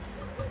anything.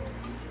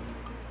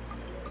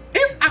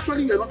 If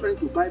actually you are not trying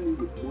to buy me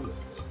with money,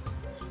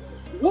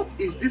 what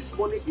is this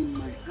money in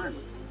my hand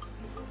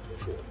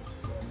for?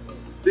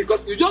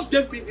 Because you just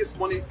gave me this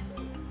money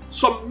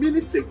some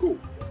minutes ago,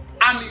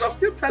 and you are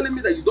still telling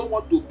me that you don't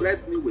want to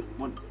bribe me with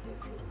money.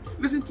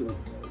 Listen to me.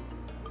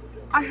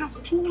 I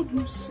have told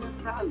you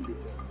severally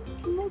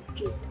not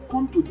to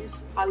come to this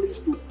palace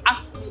to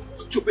ask me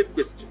stupid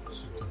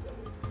questions.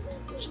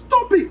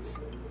 Stop it!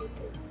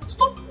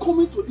 Stop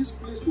coming to this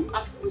place to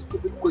ask me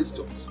stupid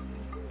questions.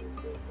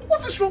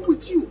 What is wrong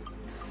with you?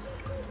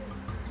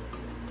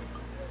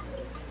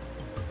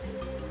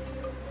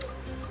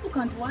 Look,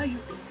 and why are you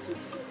being so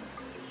difficult?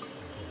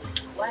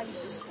 Why are you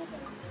so stubborn?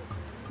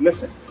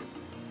 Listen,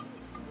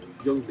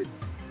 young lady,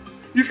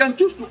 you can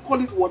choose to call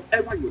it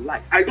whatever you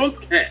like. I don't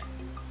care.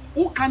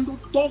 Okando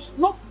does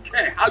not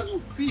care how you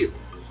feel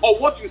or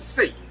what you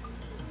say.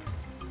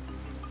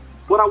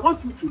 But I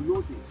want you to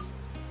know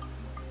this.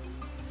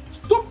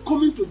 Stop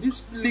coming to this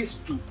place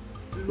to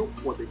look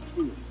for the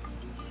king.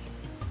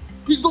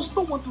 He does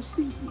not want to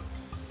see you.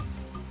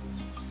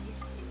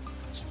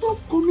 Stop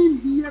coming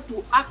here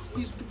to ask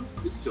me stupid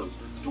questions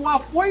to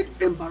avoid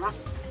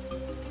embarrassment.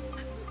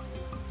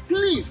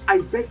 Please,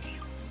 I beg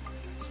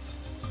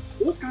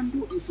you.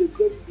 Okando is a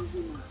very busy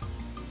man.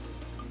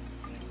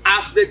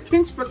 As the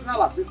king's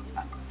personal assistant,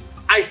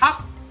 I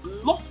have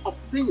lots of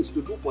things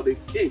to do for the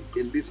king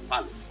in this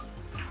palace.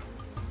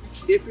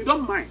 If you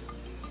don't mind,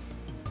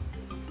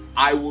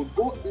 I will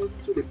go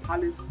into the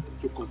palace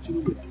to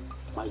continue with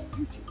my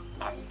duties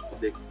as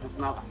the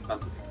personal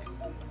assistant to the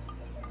king.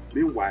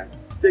 Meanwhile,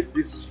 take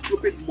this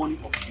stupid money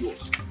of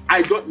yours.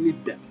 I don't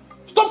need them.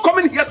 Stop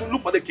coming here to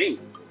look for the king.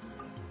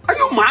 Are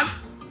you mad?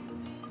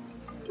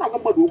 I am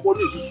not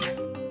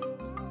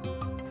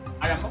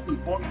a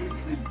hungry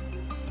king.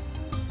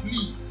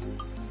 Please,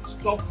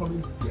 stop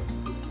coming here.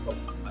 Stop.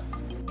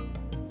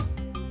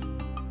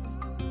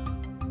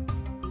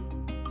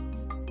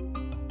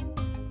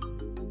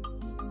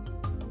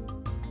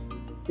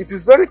 It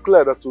is very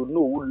clear that Ono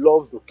who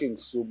loves the king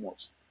so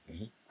much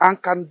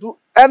and can do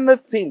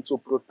anything to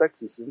protect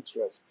his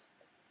interest.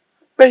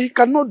 But he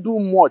cannot do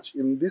much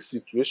in this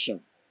situation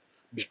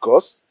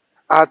because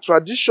our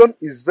tradition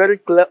is very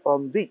clear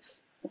on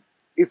this.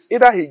 It's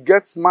either he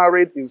gets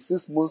married in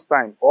 6 months'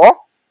 time or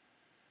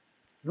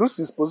lose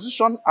his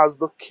position as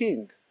the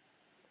king.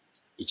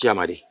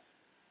 Ichiamadi,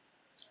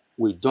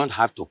 we don't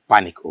have to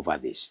panic over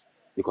this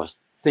because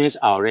things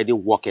are already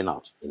working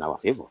out in our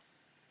favor.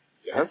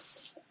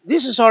 Yes.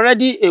 This is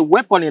already a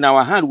weapon in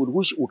our hand with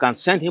which we can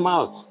send him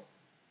out.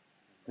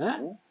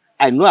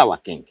 I know our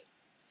king.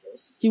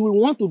 Yes. He will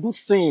want to do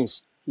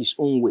things his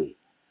own way.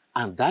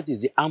 And that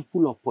is the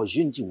ample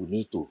opportunity we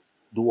need to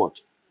do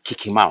what?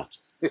 Kick him out.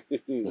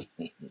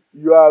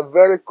 You are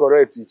very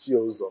correct, Ichie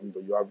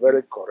Ozondo. You are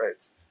very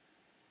correct.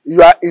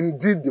 You are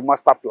indeed the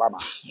master planner.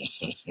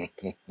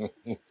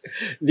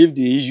 Leave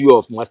the issue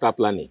of master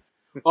planning.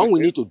 All we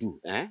need to do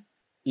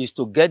is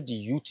to get the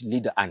youth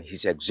leader and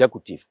his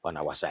executive on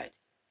our side.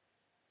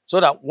 So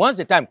that once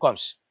the time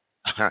comes,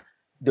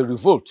 the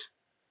revolt,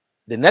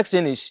 the next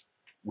thing is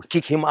we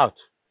kick him out.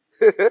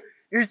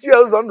 Ichie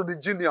Ozondo the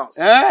genius.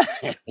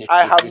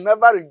 I have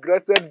never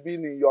regretted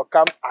being in your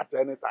camp at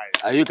any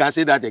time. You can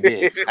say that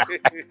again.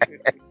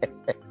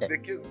 The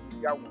king,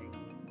 Yahweh.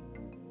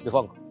 The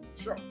funk.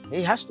 Sure.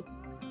 He has to.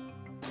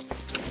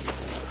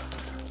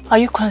 Are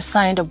you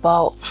concerned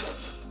about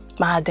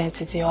my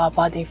identity or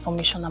about the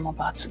information I'm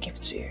about to give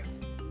to you?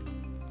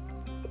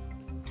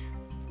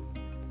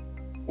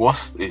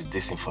 What is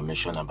this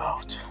information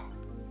about?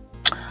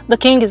 The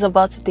king is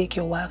about to take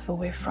your wife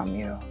away from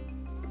you.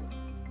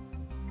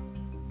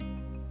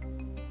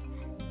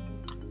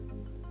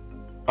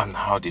 And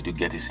how did you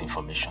get this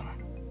information?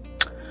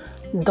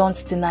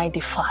 Don't deny the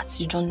fact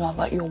you don't know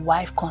about your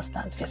wife's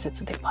constant visit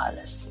to the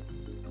palace.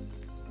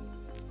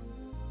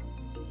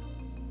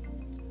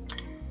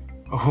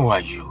 Who are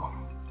you?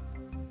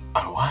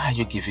 And why are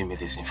you giving me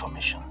this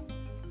information?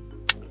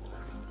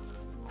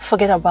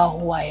 Forget about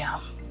who I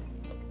am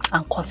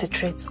and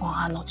concentrate on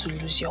how not to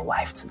lose your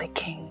wife to the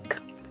king.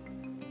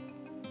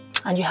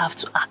 And you have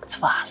to act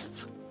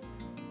fast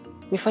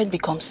before it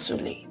becomes too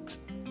late.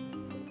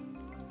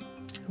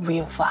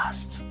 Real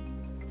fast.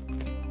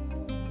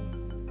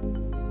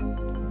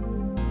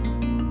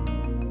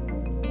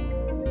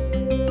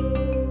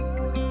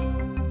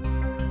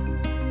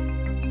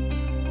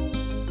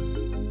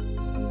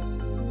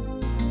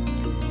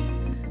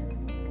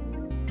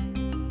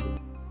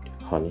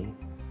 Honey,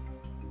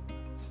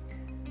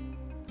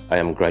 I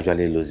am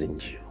gradually losing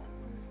you.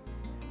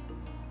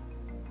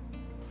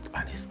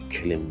 And it's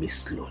killing me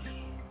slowly.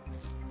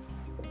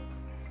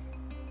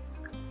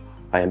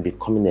 I am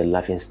becoming a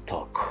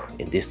laughingstock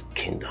in this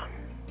kingdom.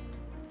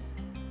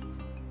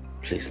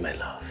 Please, my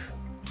love.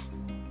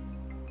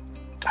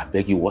 I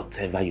beg you,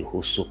 whatever you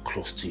hold so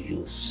close to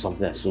you,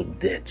 something that's so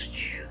dear to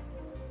you,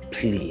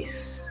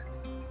 please,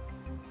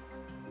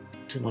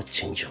 do not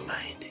change your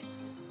mind.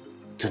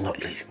 Do not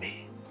leave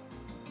me.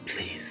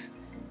 Please.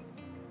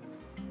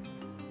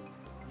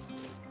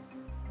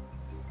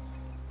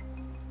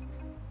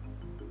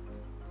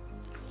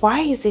 Why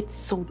is it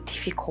so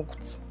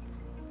difficult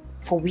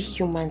for we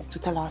humans to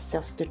tell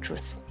ourselves the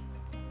truth?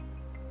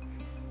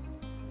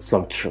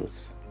 Some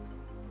truths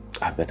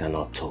are better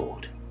not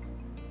told.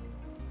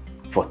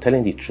 For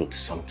telling the truth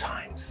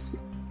sometimes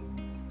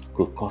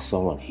could cost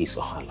someone his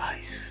or her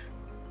life.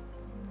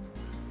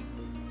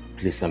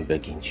 Please, I'm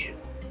begging you,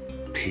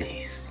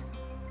 please,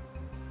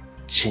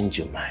 change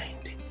your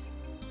mind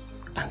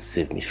and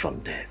save me from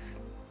death,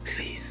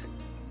 please.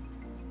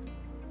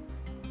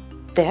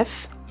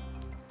 Death?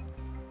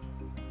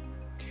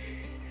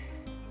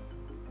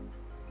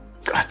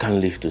 I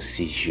can't live to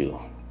see you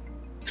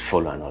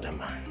follow another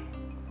man.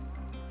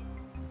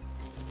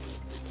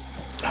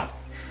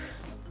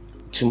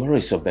 Tomorrow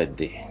is your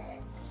birthday.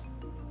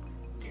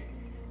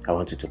 I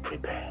want you to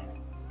prepare.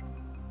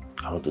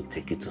 I want to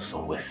take you to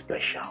somewhere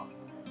special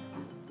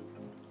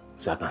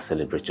so I can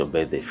celebrate your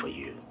birthday for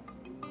you.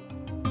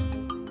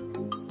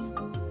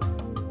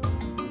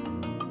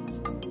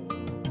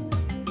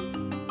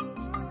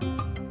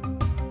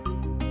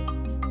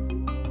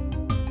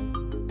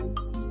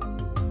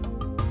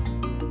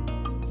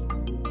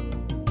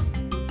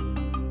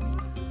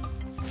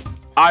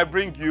 I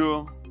bring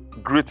you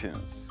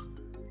greetings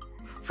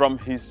from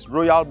His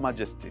Royal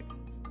Majesty,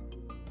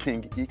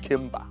 King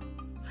Ikemba,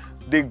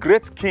 the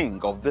great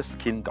king of this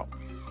kingdom.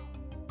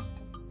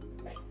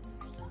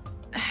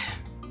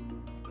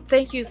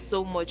 Thank you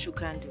so much,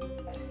 Ukandu.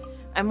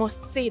 I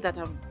must say that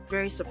I'm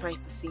very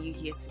surprised to see you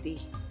here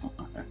today.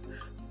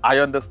 I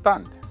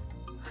understand.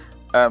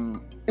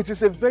 It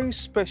is a very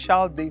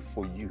special day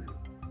for you.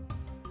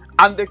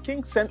 And the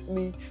king sent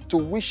me to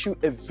wish you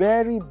a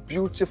very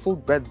beautiful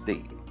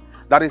birthday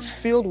that is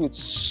filled with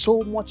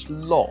so much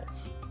love.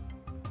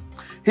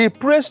 He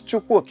prays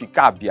Chukwu Okike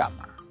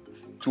Abiama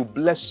to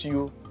bless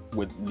you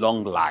with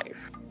long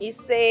life.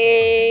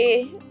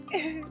 Iyke.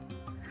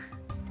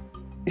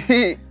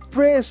 He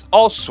prays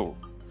also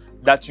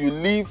that you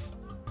live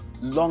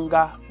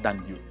longer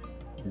than you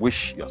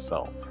wish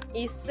yourself.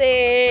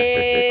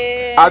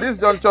 Iyke. At this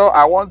juncture,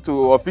 I want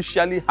to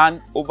officially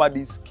hand over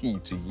this key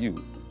to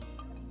you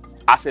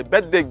as a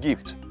birthday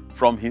gift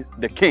from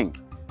the king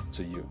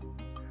to you.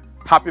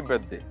 Happy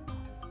birthday.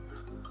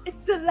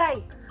 It's a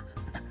lie.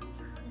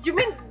 You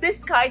mean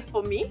this car is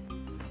for me?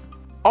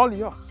 All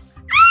yours.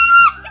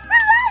 It's a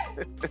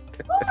lie!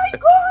 Oh my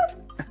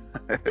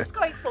god! This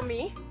car is for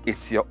me?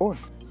 It's your own.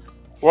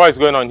 What is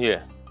going on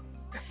here?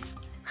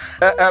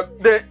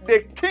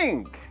 The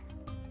king,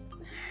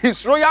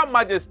 His Royal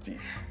Majesty,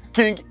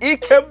 King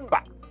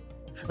Ikemba,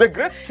 the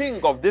great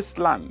king of this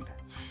land,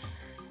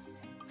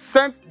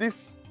 sent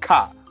this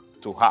car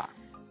to her.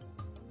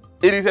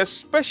 It is a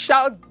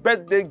special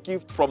birthday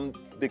gift from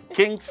the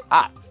king's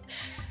heart.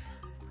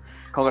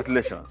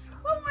 Congratulations.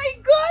 Oh my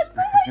god!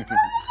 Oh my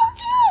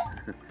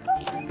god!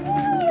 Oh my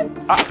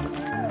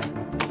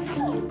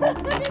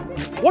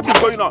god! What is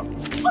going on?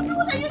 Obi,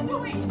 what are you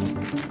doing?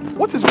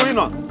 What is going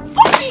on?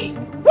 Obi!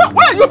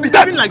 Why are you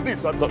behaving like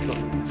this? Obi, what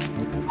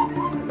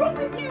is wrong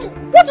with you?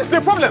 What is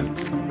the problem?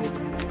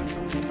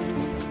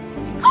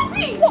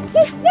 Obi!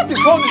 What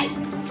is wrong with you?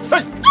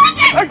 Hey!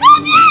 Hey!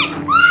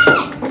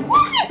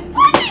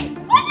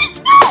 Obi,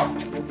 stop!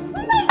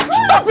 Oh my god!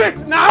 Stop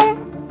it now!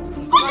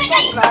 Obi,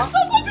 stop!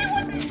 Obi,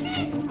 what is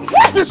this?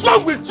 What is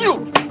wrong with you?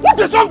 What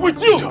is wrong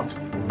with you?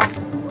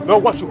 No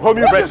one should hold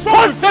me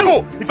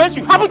responsible if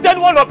you haven't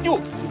done one of you.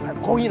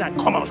 I'm going and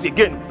come out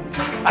again.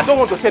 I don't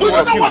want to send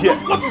one of you here.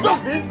 What is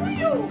that?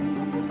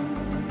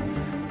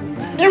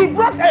 You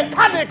brought a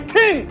kind of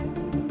king,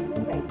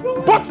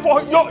 but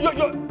for your.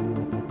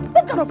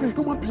 What kind of a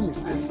human being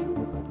is this?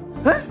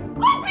 Huh?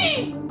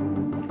 Obi!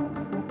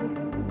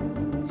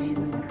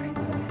 Jesus Christ,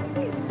 what is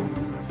this?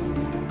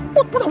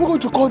 What are we going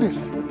to call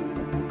this?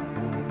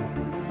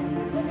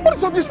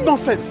 Stop this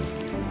nonsense.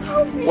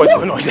 What's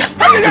going on here?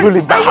 Will you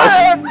leave my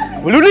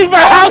house? Will you leave my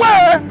house?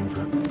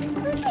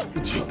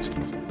 Idiot.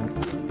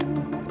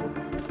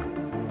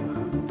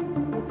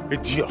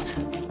 Idiot.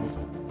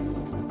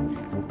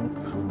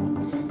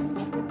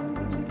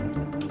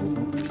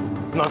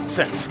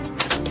 Nonsense.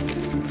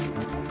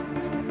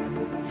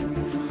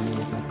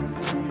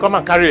 Come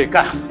and carry a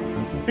car.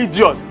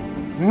 Idiot.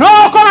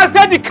 No, come and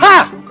take the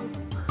car.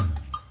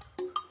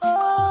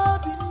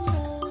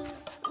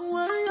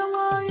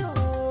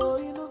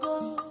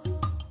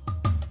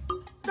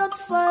 Don't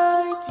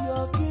fight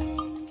your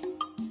king.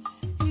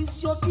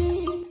 He's your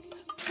king.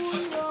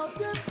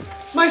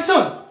 My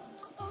son,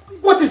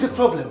 what is the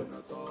problem?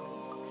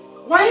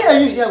 Why are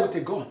you here with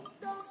a gun?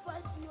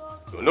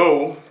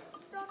 No,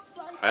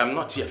 I am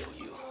not here for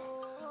you.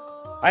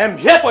 I am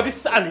here for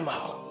this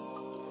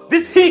animal.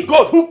 This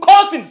he-goat who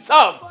calls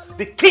himself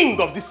the king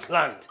of this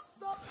land.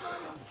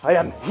 I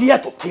am here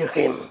to kill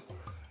him.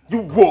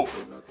 You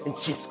wolf in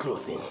sheep's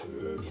clothing.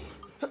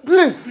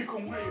 Please,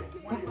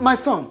 my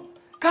son,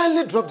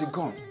 kindly drop the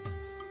gun.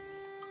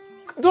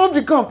 Drop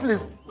the gun,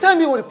 please. Tell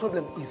me what the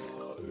problem is.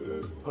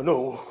 Oh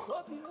no.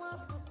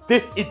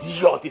 This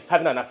idiot is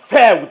having an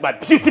affair with my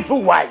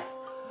beautiful wife.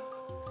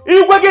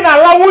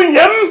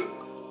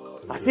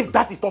 As if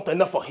that is not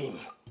enough for him.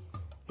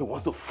 He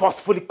wants to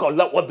forcefully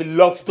collect what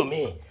belongs to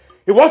me.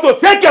 He wants to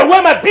take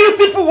away my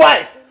beautiful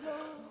wife.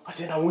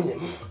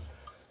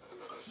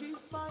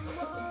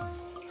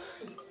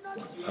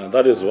 And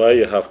that is why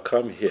you have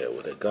come here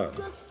with a gun.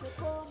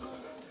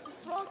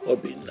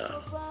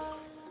 Obina,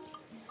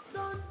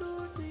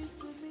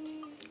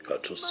 you're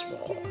too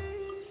small.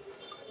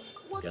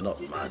 You're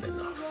not man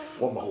enough.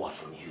 One more word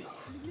from you.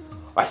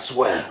 I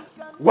swear,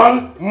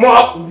 one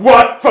more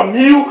word from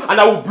you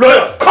and I will blow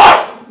your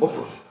skull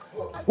open.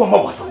 One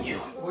more word from you.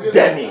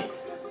 Dare me.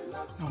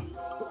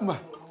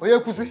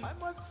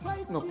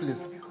 No,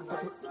 please.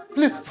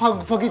 Please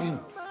forgive him.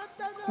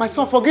 My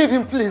son, forgive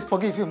him, please,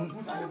 forgive him.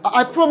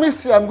 I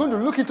promise you I'm going to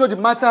look into the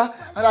matter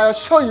and I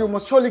assure you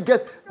must surely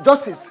get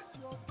justice.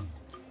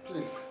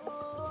 Please.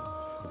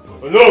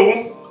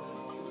 No.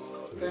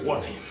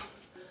 Warn him.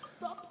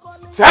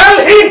 Tell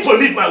him to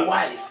leave my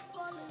wife.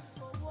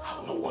 I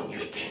will not warn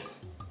you again.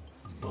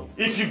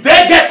 If you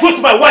dare get close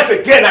to my wife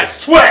again, I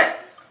swear,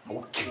 I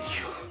will kill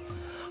you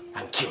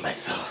and kill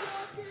myself.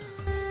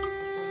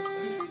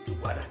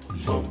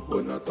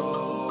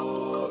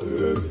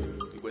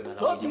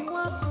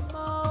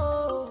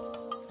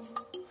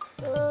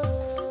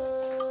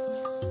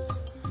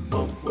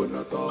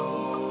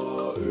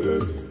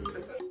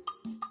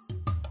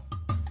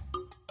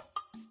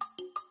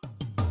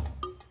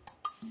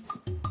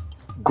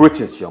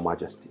 Greetings, Your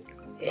Majesty.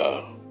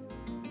 Yeah,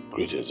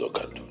 greetings,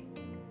 Okandu.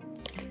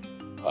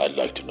 I'd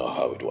like to know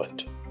how it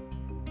went.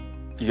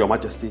 Your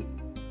Majesty,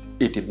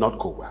 it did not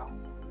go well.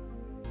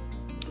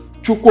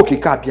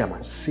 Chukwuokike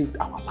Abiama saved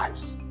our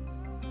lives.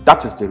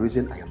 That is the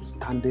reason I am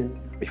standing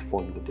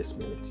before you this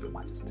minute, Your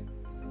Majesty.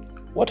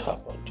 What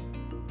happened?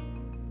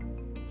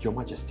 Your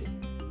Majesty,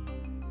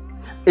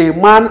 a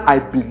man I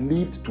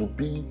believed to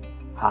be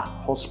her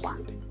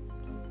husband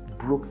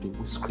broke the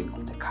windscreen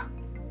of the car.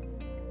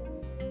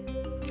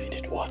 He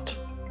did what?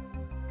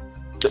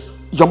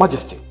 Your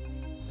Majesty,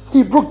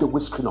 he broke the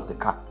windscreen of the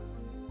car.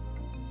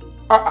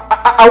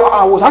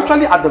 I was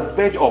actually at the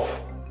verge of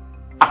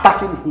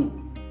attacking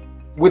him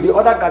with the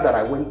other guy that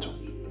I went to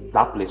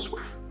that place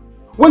with,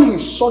 when he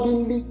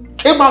suddenly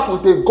came out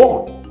with a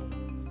gun.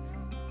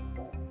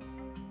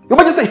 Your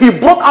Majesty, he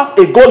brought out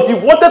a gun. He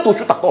wanted to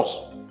shoot at us.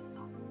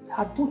 We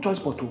had no choice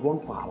but to run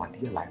for our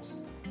dear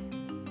lives.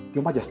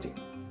 Your Majesty,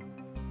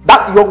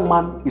 that young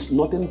man is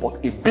nothing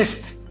but a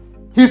beast.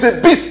 He's a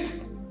beast.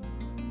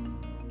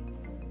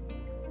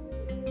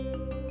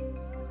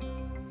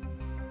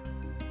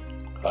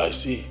 I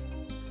see.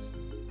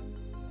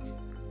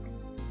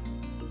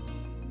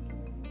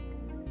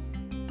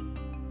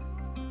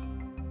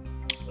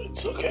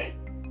 It's okay.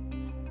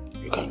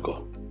 You can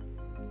go.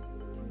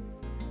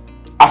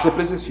 As it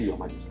pleases you, Your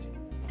Majesty.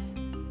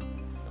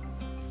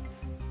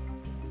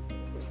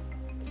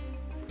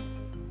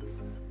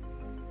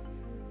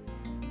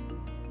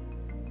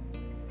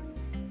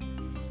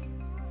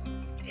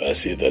 I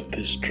see that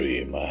this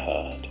dream I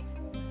had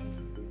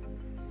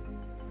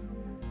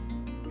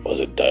was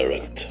a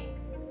direct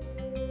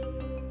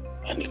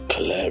and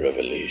clear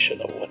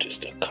revelation of what is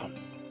to come.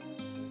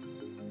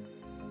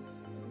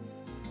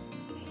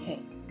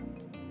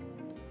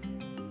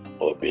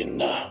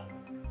 Obina.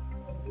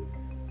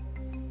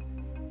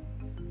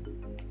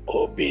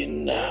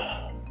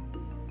 Obina.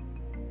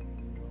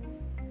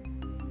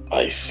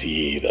 I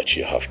see that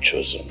you have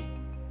chosen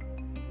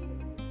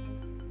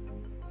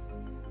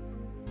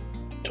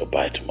to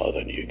bite more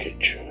than you can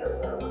chew.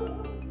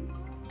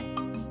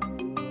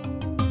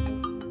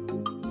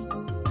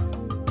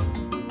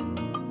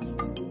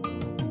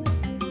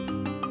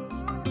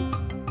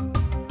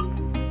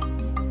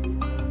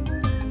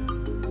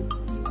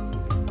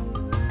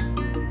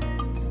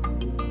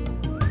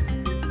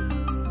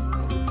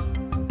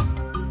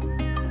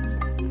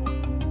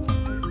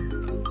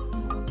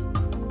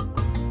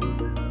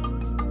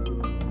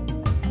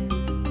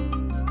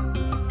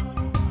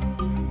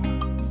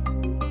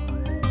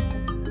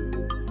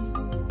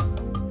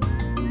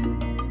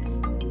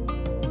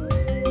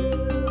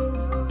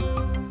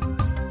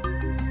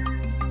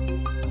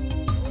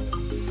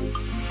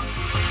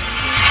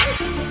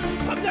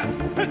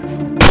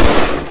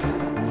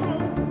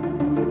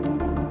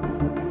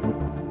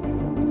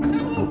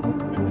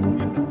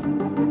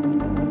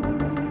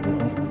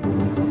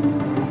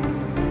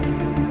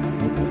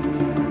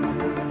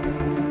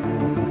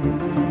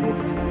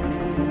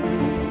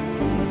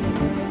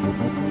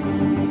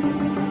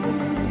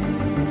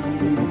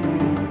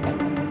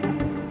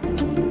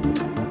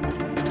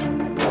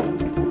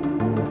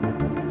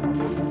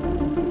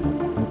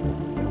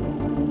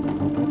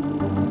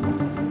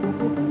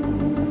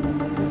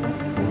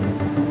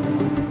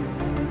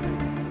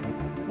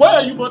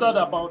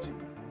 bothered about him.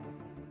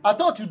 I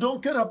thought you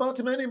don't care about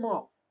him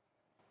anymore.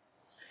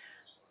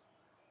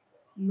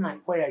 Nah,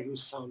 why are you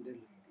sounding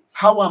like this?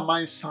 How am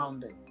I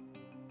sounding?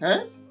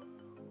 Eh?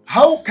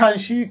 How can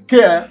she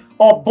care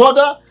or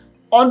bother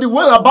on the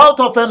whereabouts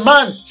of a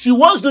man she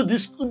wants to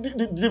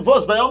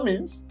divorce by all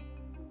means?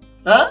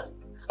 Eh? I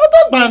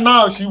thought by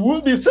now she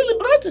would be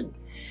celebrating.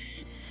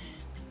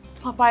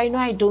 Papa, I know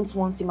I don't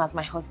want him as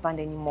my husband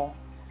anymore.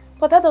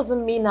 But that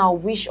doesn't mean I'll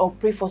wish or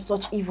pray for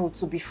such evil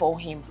to befall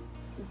him.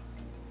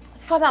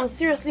 Father, I'm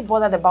seriously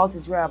bothered about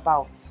his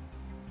whereabouts.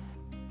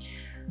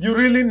 You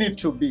really need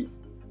to be.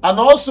 And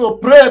also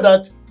pray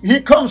that he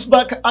comes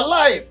back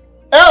alive.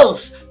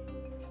 Else.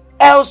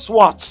 Else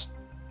what?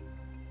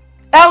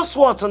 Else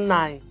what,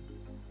 Nai?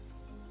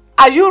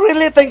 Are you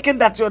really thinking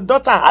that your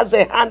daughter has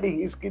a hand in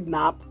his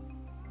kidnap?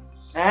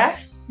 Eh?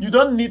 You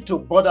don't need to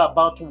bother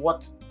about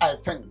what I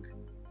think.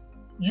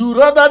 You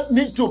rather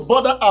need to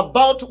bother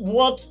about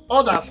what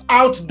others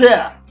out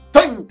there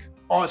think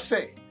or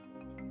say.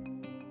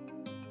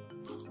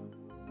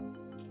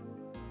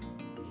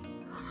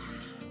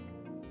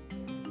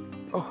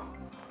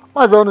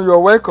 Mazonu, you're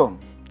welcome.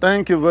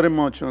 Thank you very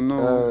much.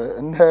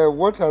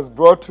 What has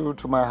brought you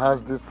to my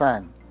house this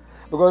time?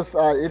 Because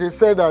it is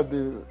said that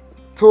the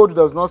toad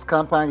does not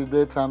scamper in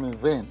the daytime in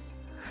vain.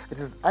 It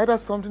is either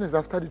something is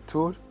after the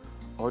toad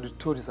or the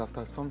toad is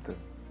after something.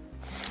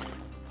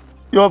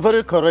 You are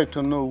very correct,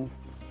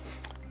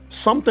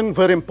 Something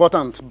very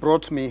important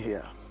brought me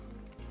here.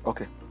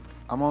 Okay,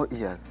 I'm all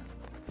ears.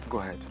 Go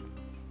ahead.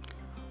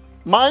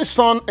 My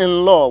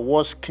son-in-law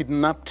was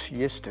kidnapped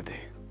yesterday.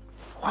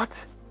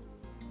 What?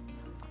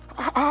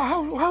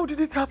 How did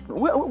it happen?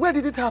 Where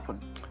did it happen?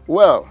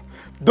 Well,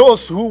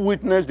 those who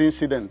witnessed the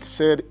incident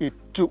said it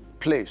took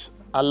place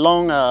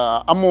along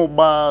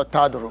Amoba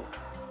Third Road.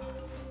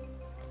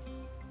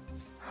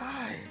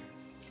 Hi.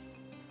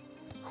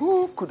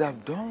 Who could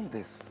have done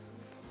this?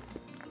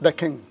 The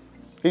king,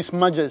 His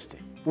Majesty.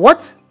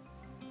 What?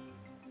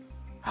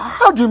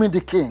 How do you mean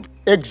the king?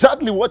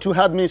 Exactly what you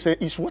heard me say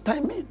is what I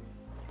mean.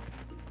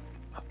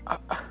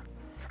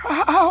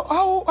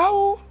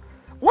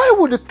 Why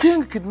would the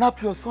king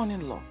kidnap your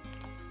son-in-law?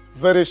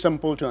 Very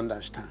simple to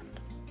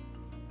understand.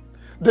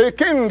 The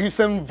king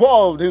is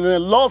involved in a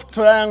love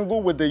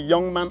triangle with the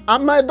young man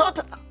and my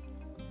daughter.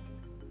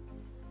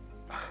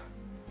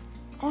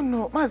 Oh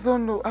no, my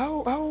son, no.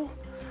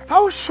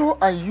 How sure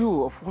are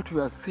you of what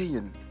you are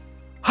saying?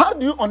 How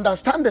do you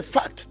understand the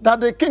fact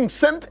that the king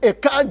sent a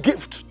car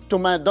gift to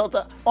my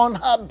daughter on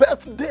her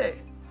birthday?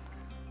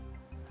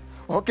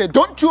 Okay,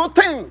 don't you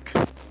think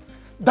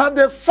that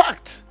the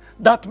fact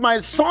that my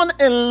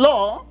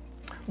son-in-law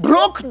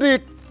broke the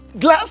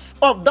glass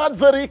of that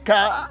very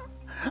car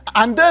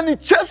and then he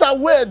chased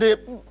away the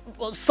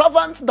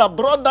servants that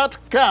brought that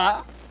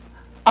car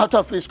out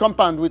of his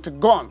compound with a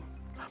gun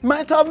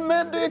might have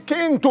made the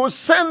king to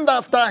send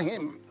after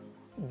him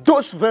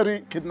those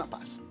very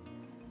kidnappers?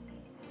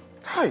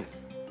 Hi.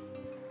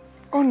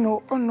 Oh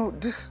no,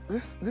 this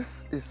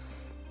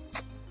is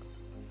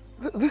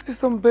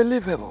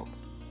unbelievable.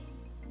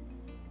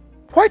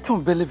 Quite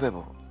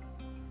unbelievable.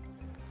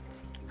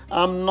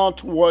 I'm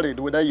not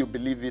worried whether you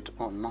believe it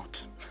or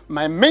not.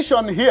 My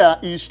mission here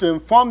is to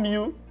inform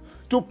you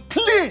to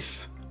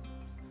please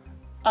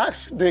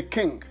ask the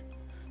king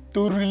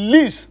to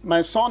release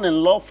my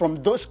son-in-law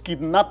from those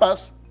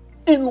kidnappers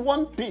in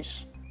one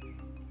piece.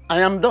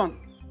 I am done.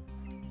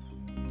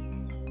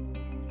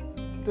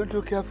 Don't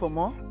you care for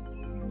more?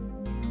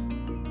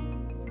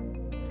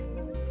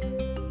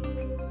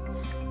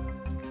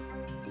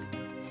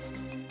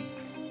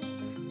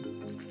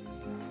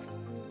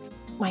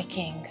 My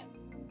king,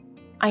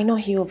 I know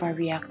he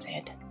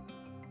overreacted.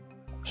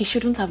 He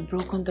shouldn't have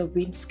broken the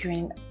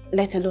windscreen,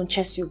 let alone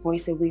chase your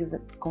boys away with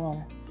the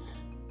gun.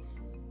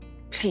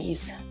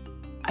 Please,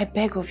 I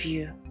beg of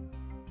you,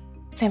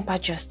 temper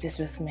justice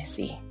with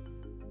mercy.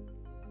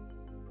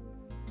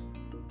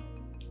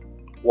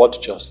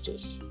 What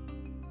justice?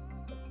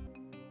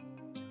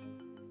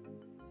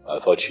 I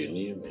thought you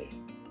knew me.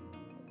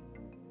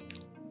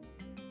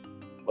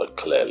 But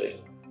clearly,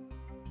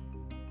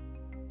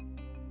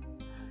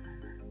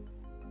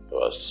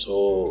 there are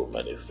so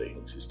many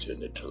things you still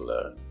need to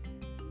learn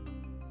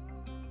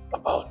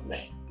about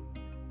me.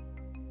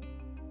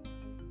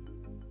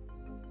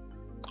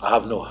 I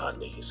have no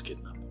hand in his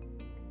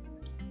kidnapping.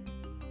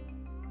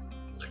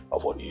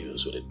 Of what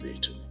use would it be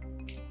to me?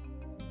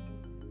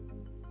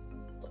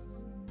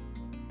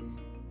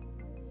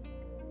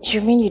 You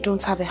mean you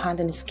don't have a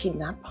hand in his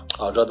kidnap?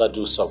 I'd rather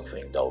do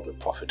something that will be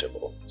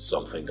profitable,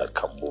 something that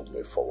can move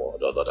me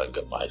forward, other than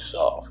get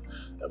myself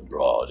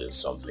embroiled in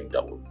something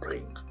that will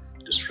bring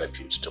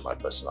disrepute to my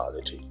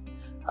personality.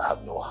 I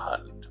have no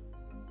hand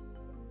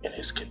in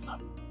his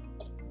kidnapping.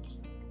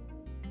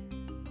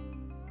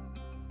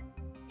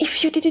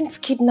 If you didn't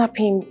kidnap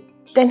him,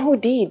 then who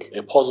did?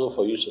 A puzzle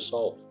for you to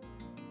solve.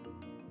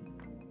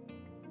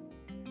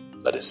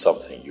 That is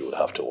something you would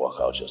have to work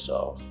out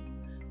yourself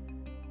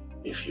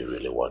if you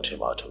really want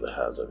him out of the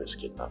hands of his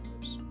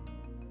kidnappers.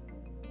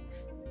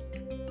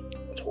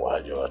 But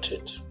while you're at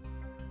it,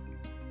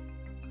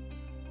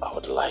 I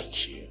would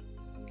like you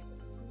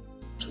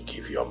to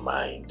give your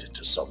mind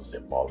to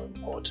something more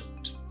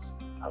important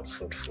and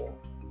fruitful.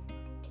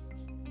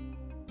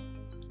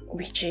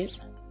 Which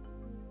is?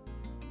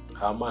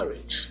 Our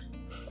marriage.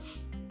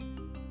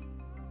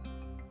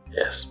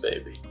 Yes,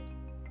 baby.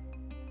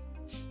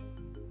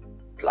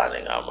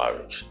 Planning our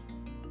marriage.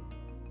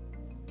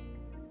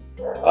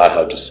 I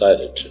have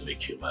decided to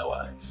make you my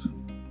wife.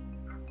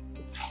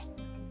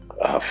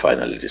 I have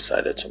finally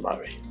decided to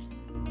marry.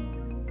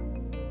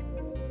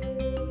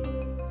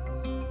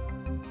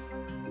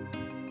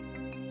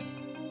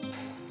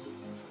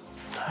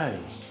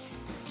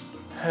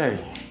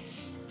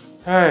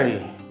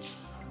 Hey.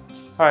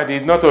 I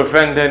did not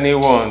offend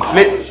anyone.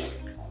 Please.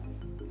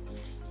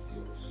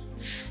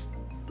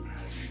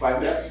 If I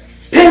get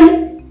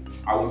him,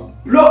 I will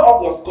blow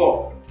off your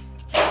skull.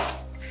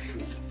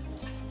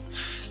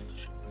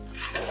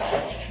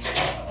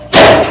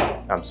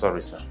 I'm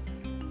sorry, sir.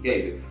 Yeah,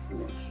 you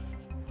fool.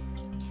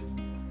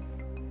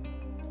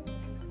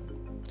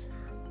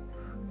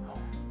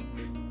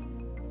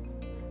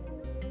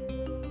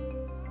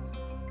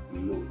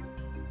 No.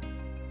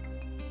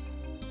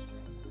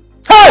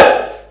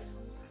 Hey!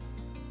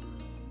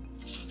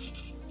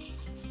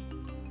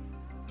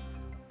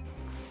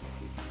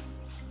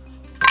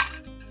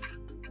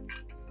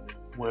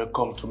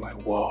 Welcome to my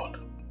world,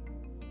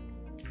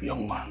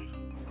 young man.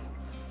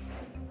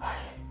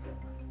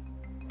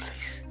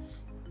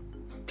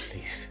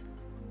 Please.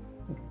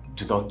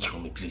 Do not kill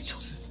me, please.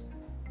 Just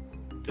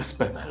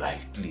spare my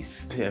life, please.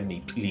 Spare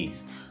me,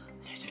 please.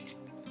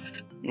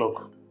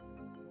 Look,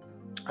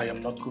 I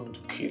am not going to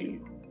kill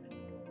you.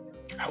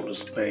 I will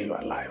spare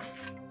your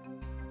life.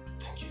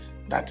 Thank you.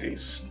 That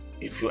is,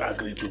 if you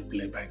agree to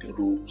play by the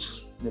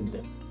rules. Name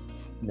them.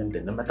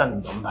 No matter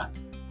the number.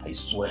 I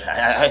swear.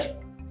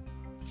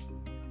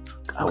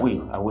 I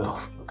will.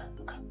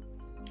 Okay.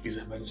 It's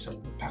a very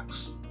simple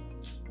task.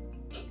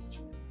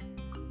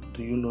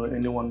 Do you know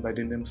anyone by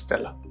the name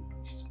Stella?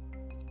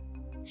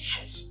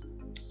 Yes.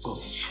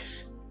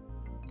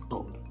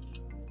 Good.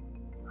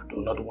 I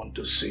do not want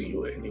to see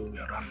you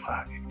anywhere around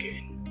her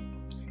again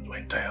in your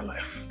entire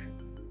life.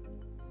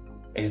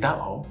 Is that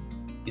all?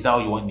 Is that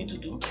all you want me to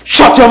do?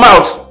 Shut your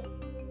mouth!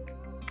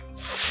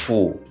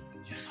 Fool.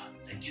 Yes, sir.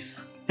 Thank you,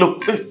 sir.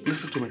 Look, hey,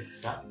 listen to me.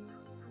 Sir?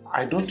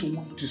 I don't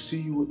want to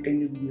see you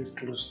anywhere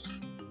close to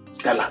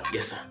Stella.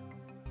 Yes, sir.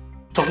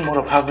 Talk more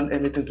of having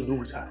anything to do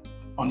with her.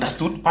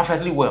 Understood?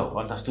 Perfectly well.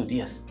 Understood,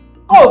 yes.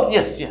 Oh,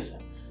 yes, sir.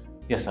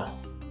 Yes, sir.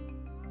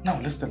 Now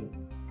listen.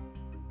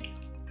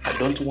 I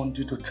don't want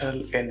you to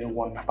tell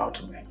anyone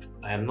about me.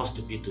 I am not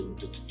stupid to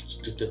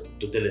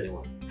tell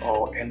anyone.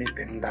 Or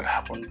anything that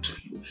happened to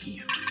you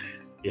here today.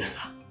 Yes,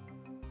 sir.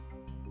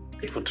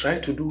 If you try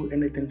to do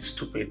anything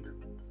stupid,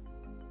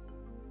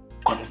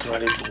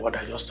 contrary to what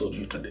I just told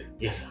you today.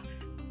 Yes, sir.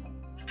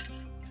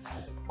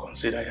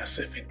 Consider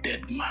yourself a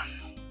dead man.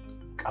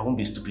 I won't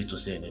be stupid to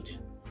say anything.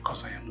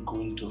 Because I am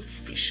going to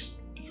fish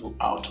you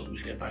out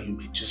wherever you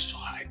may choose to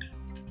hide.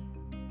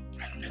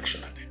 And make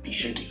sure that I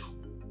behead you.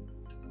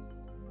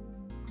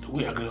 Do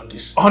we agree on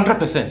this?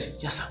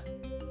 100%. Yes, sir.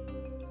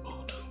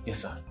 Good. Yes,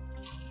 sir.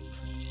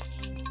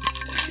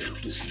 Okay,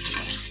 look, this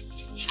is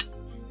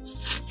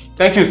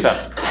Thank you, sir.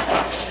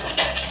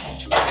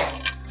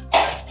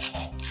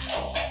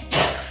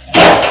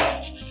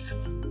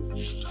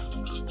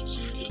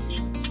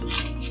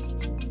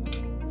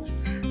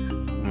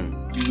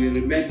 You will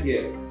remain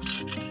here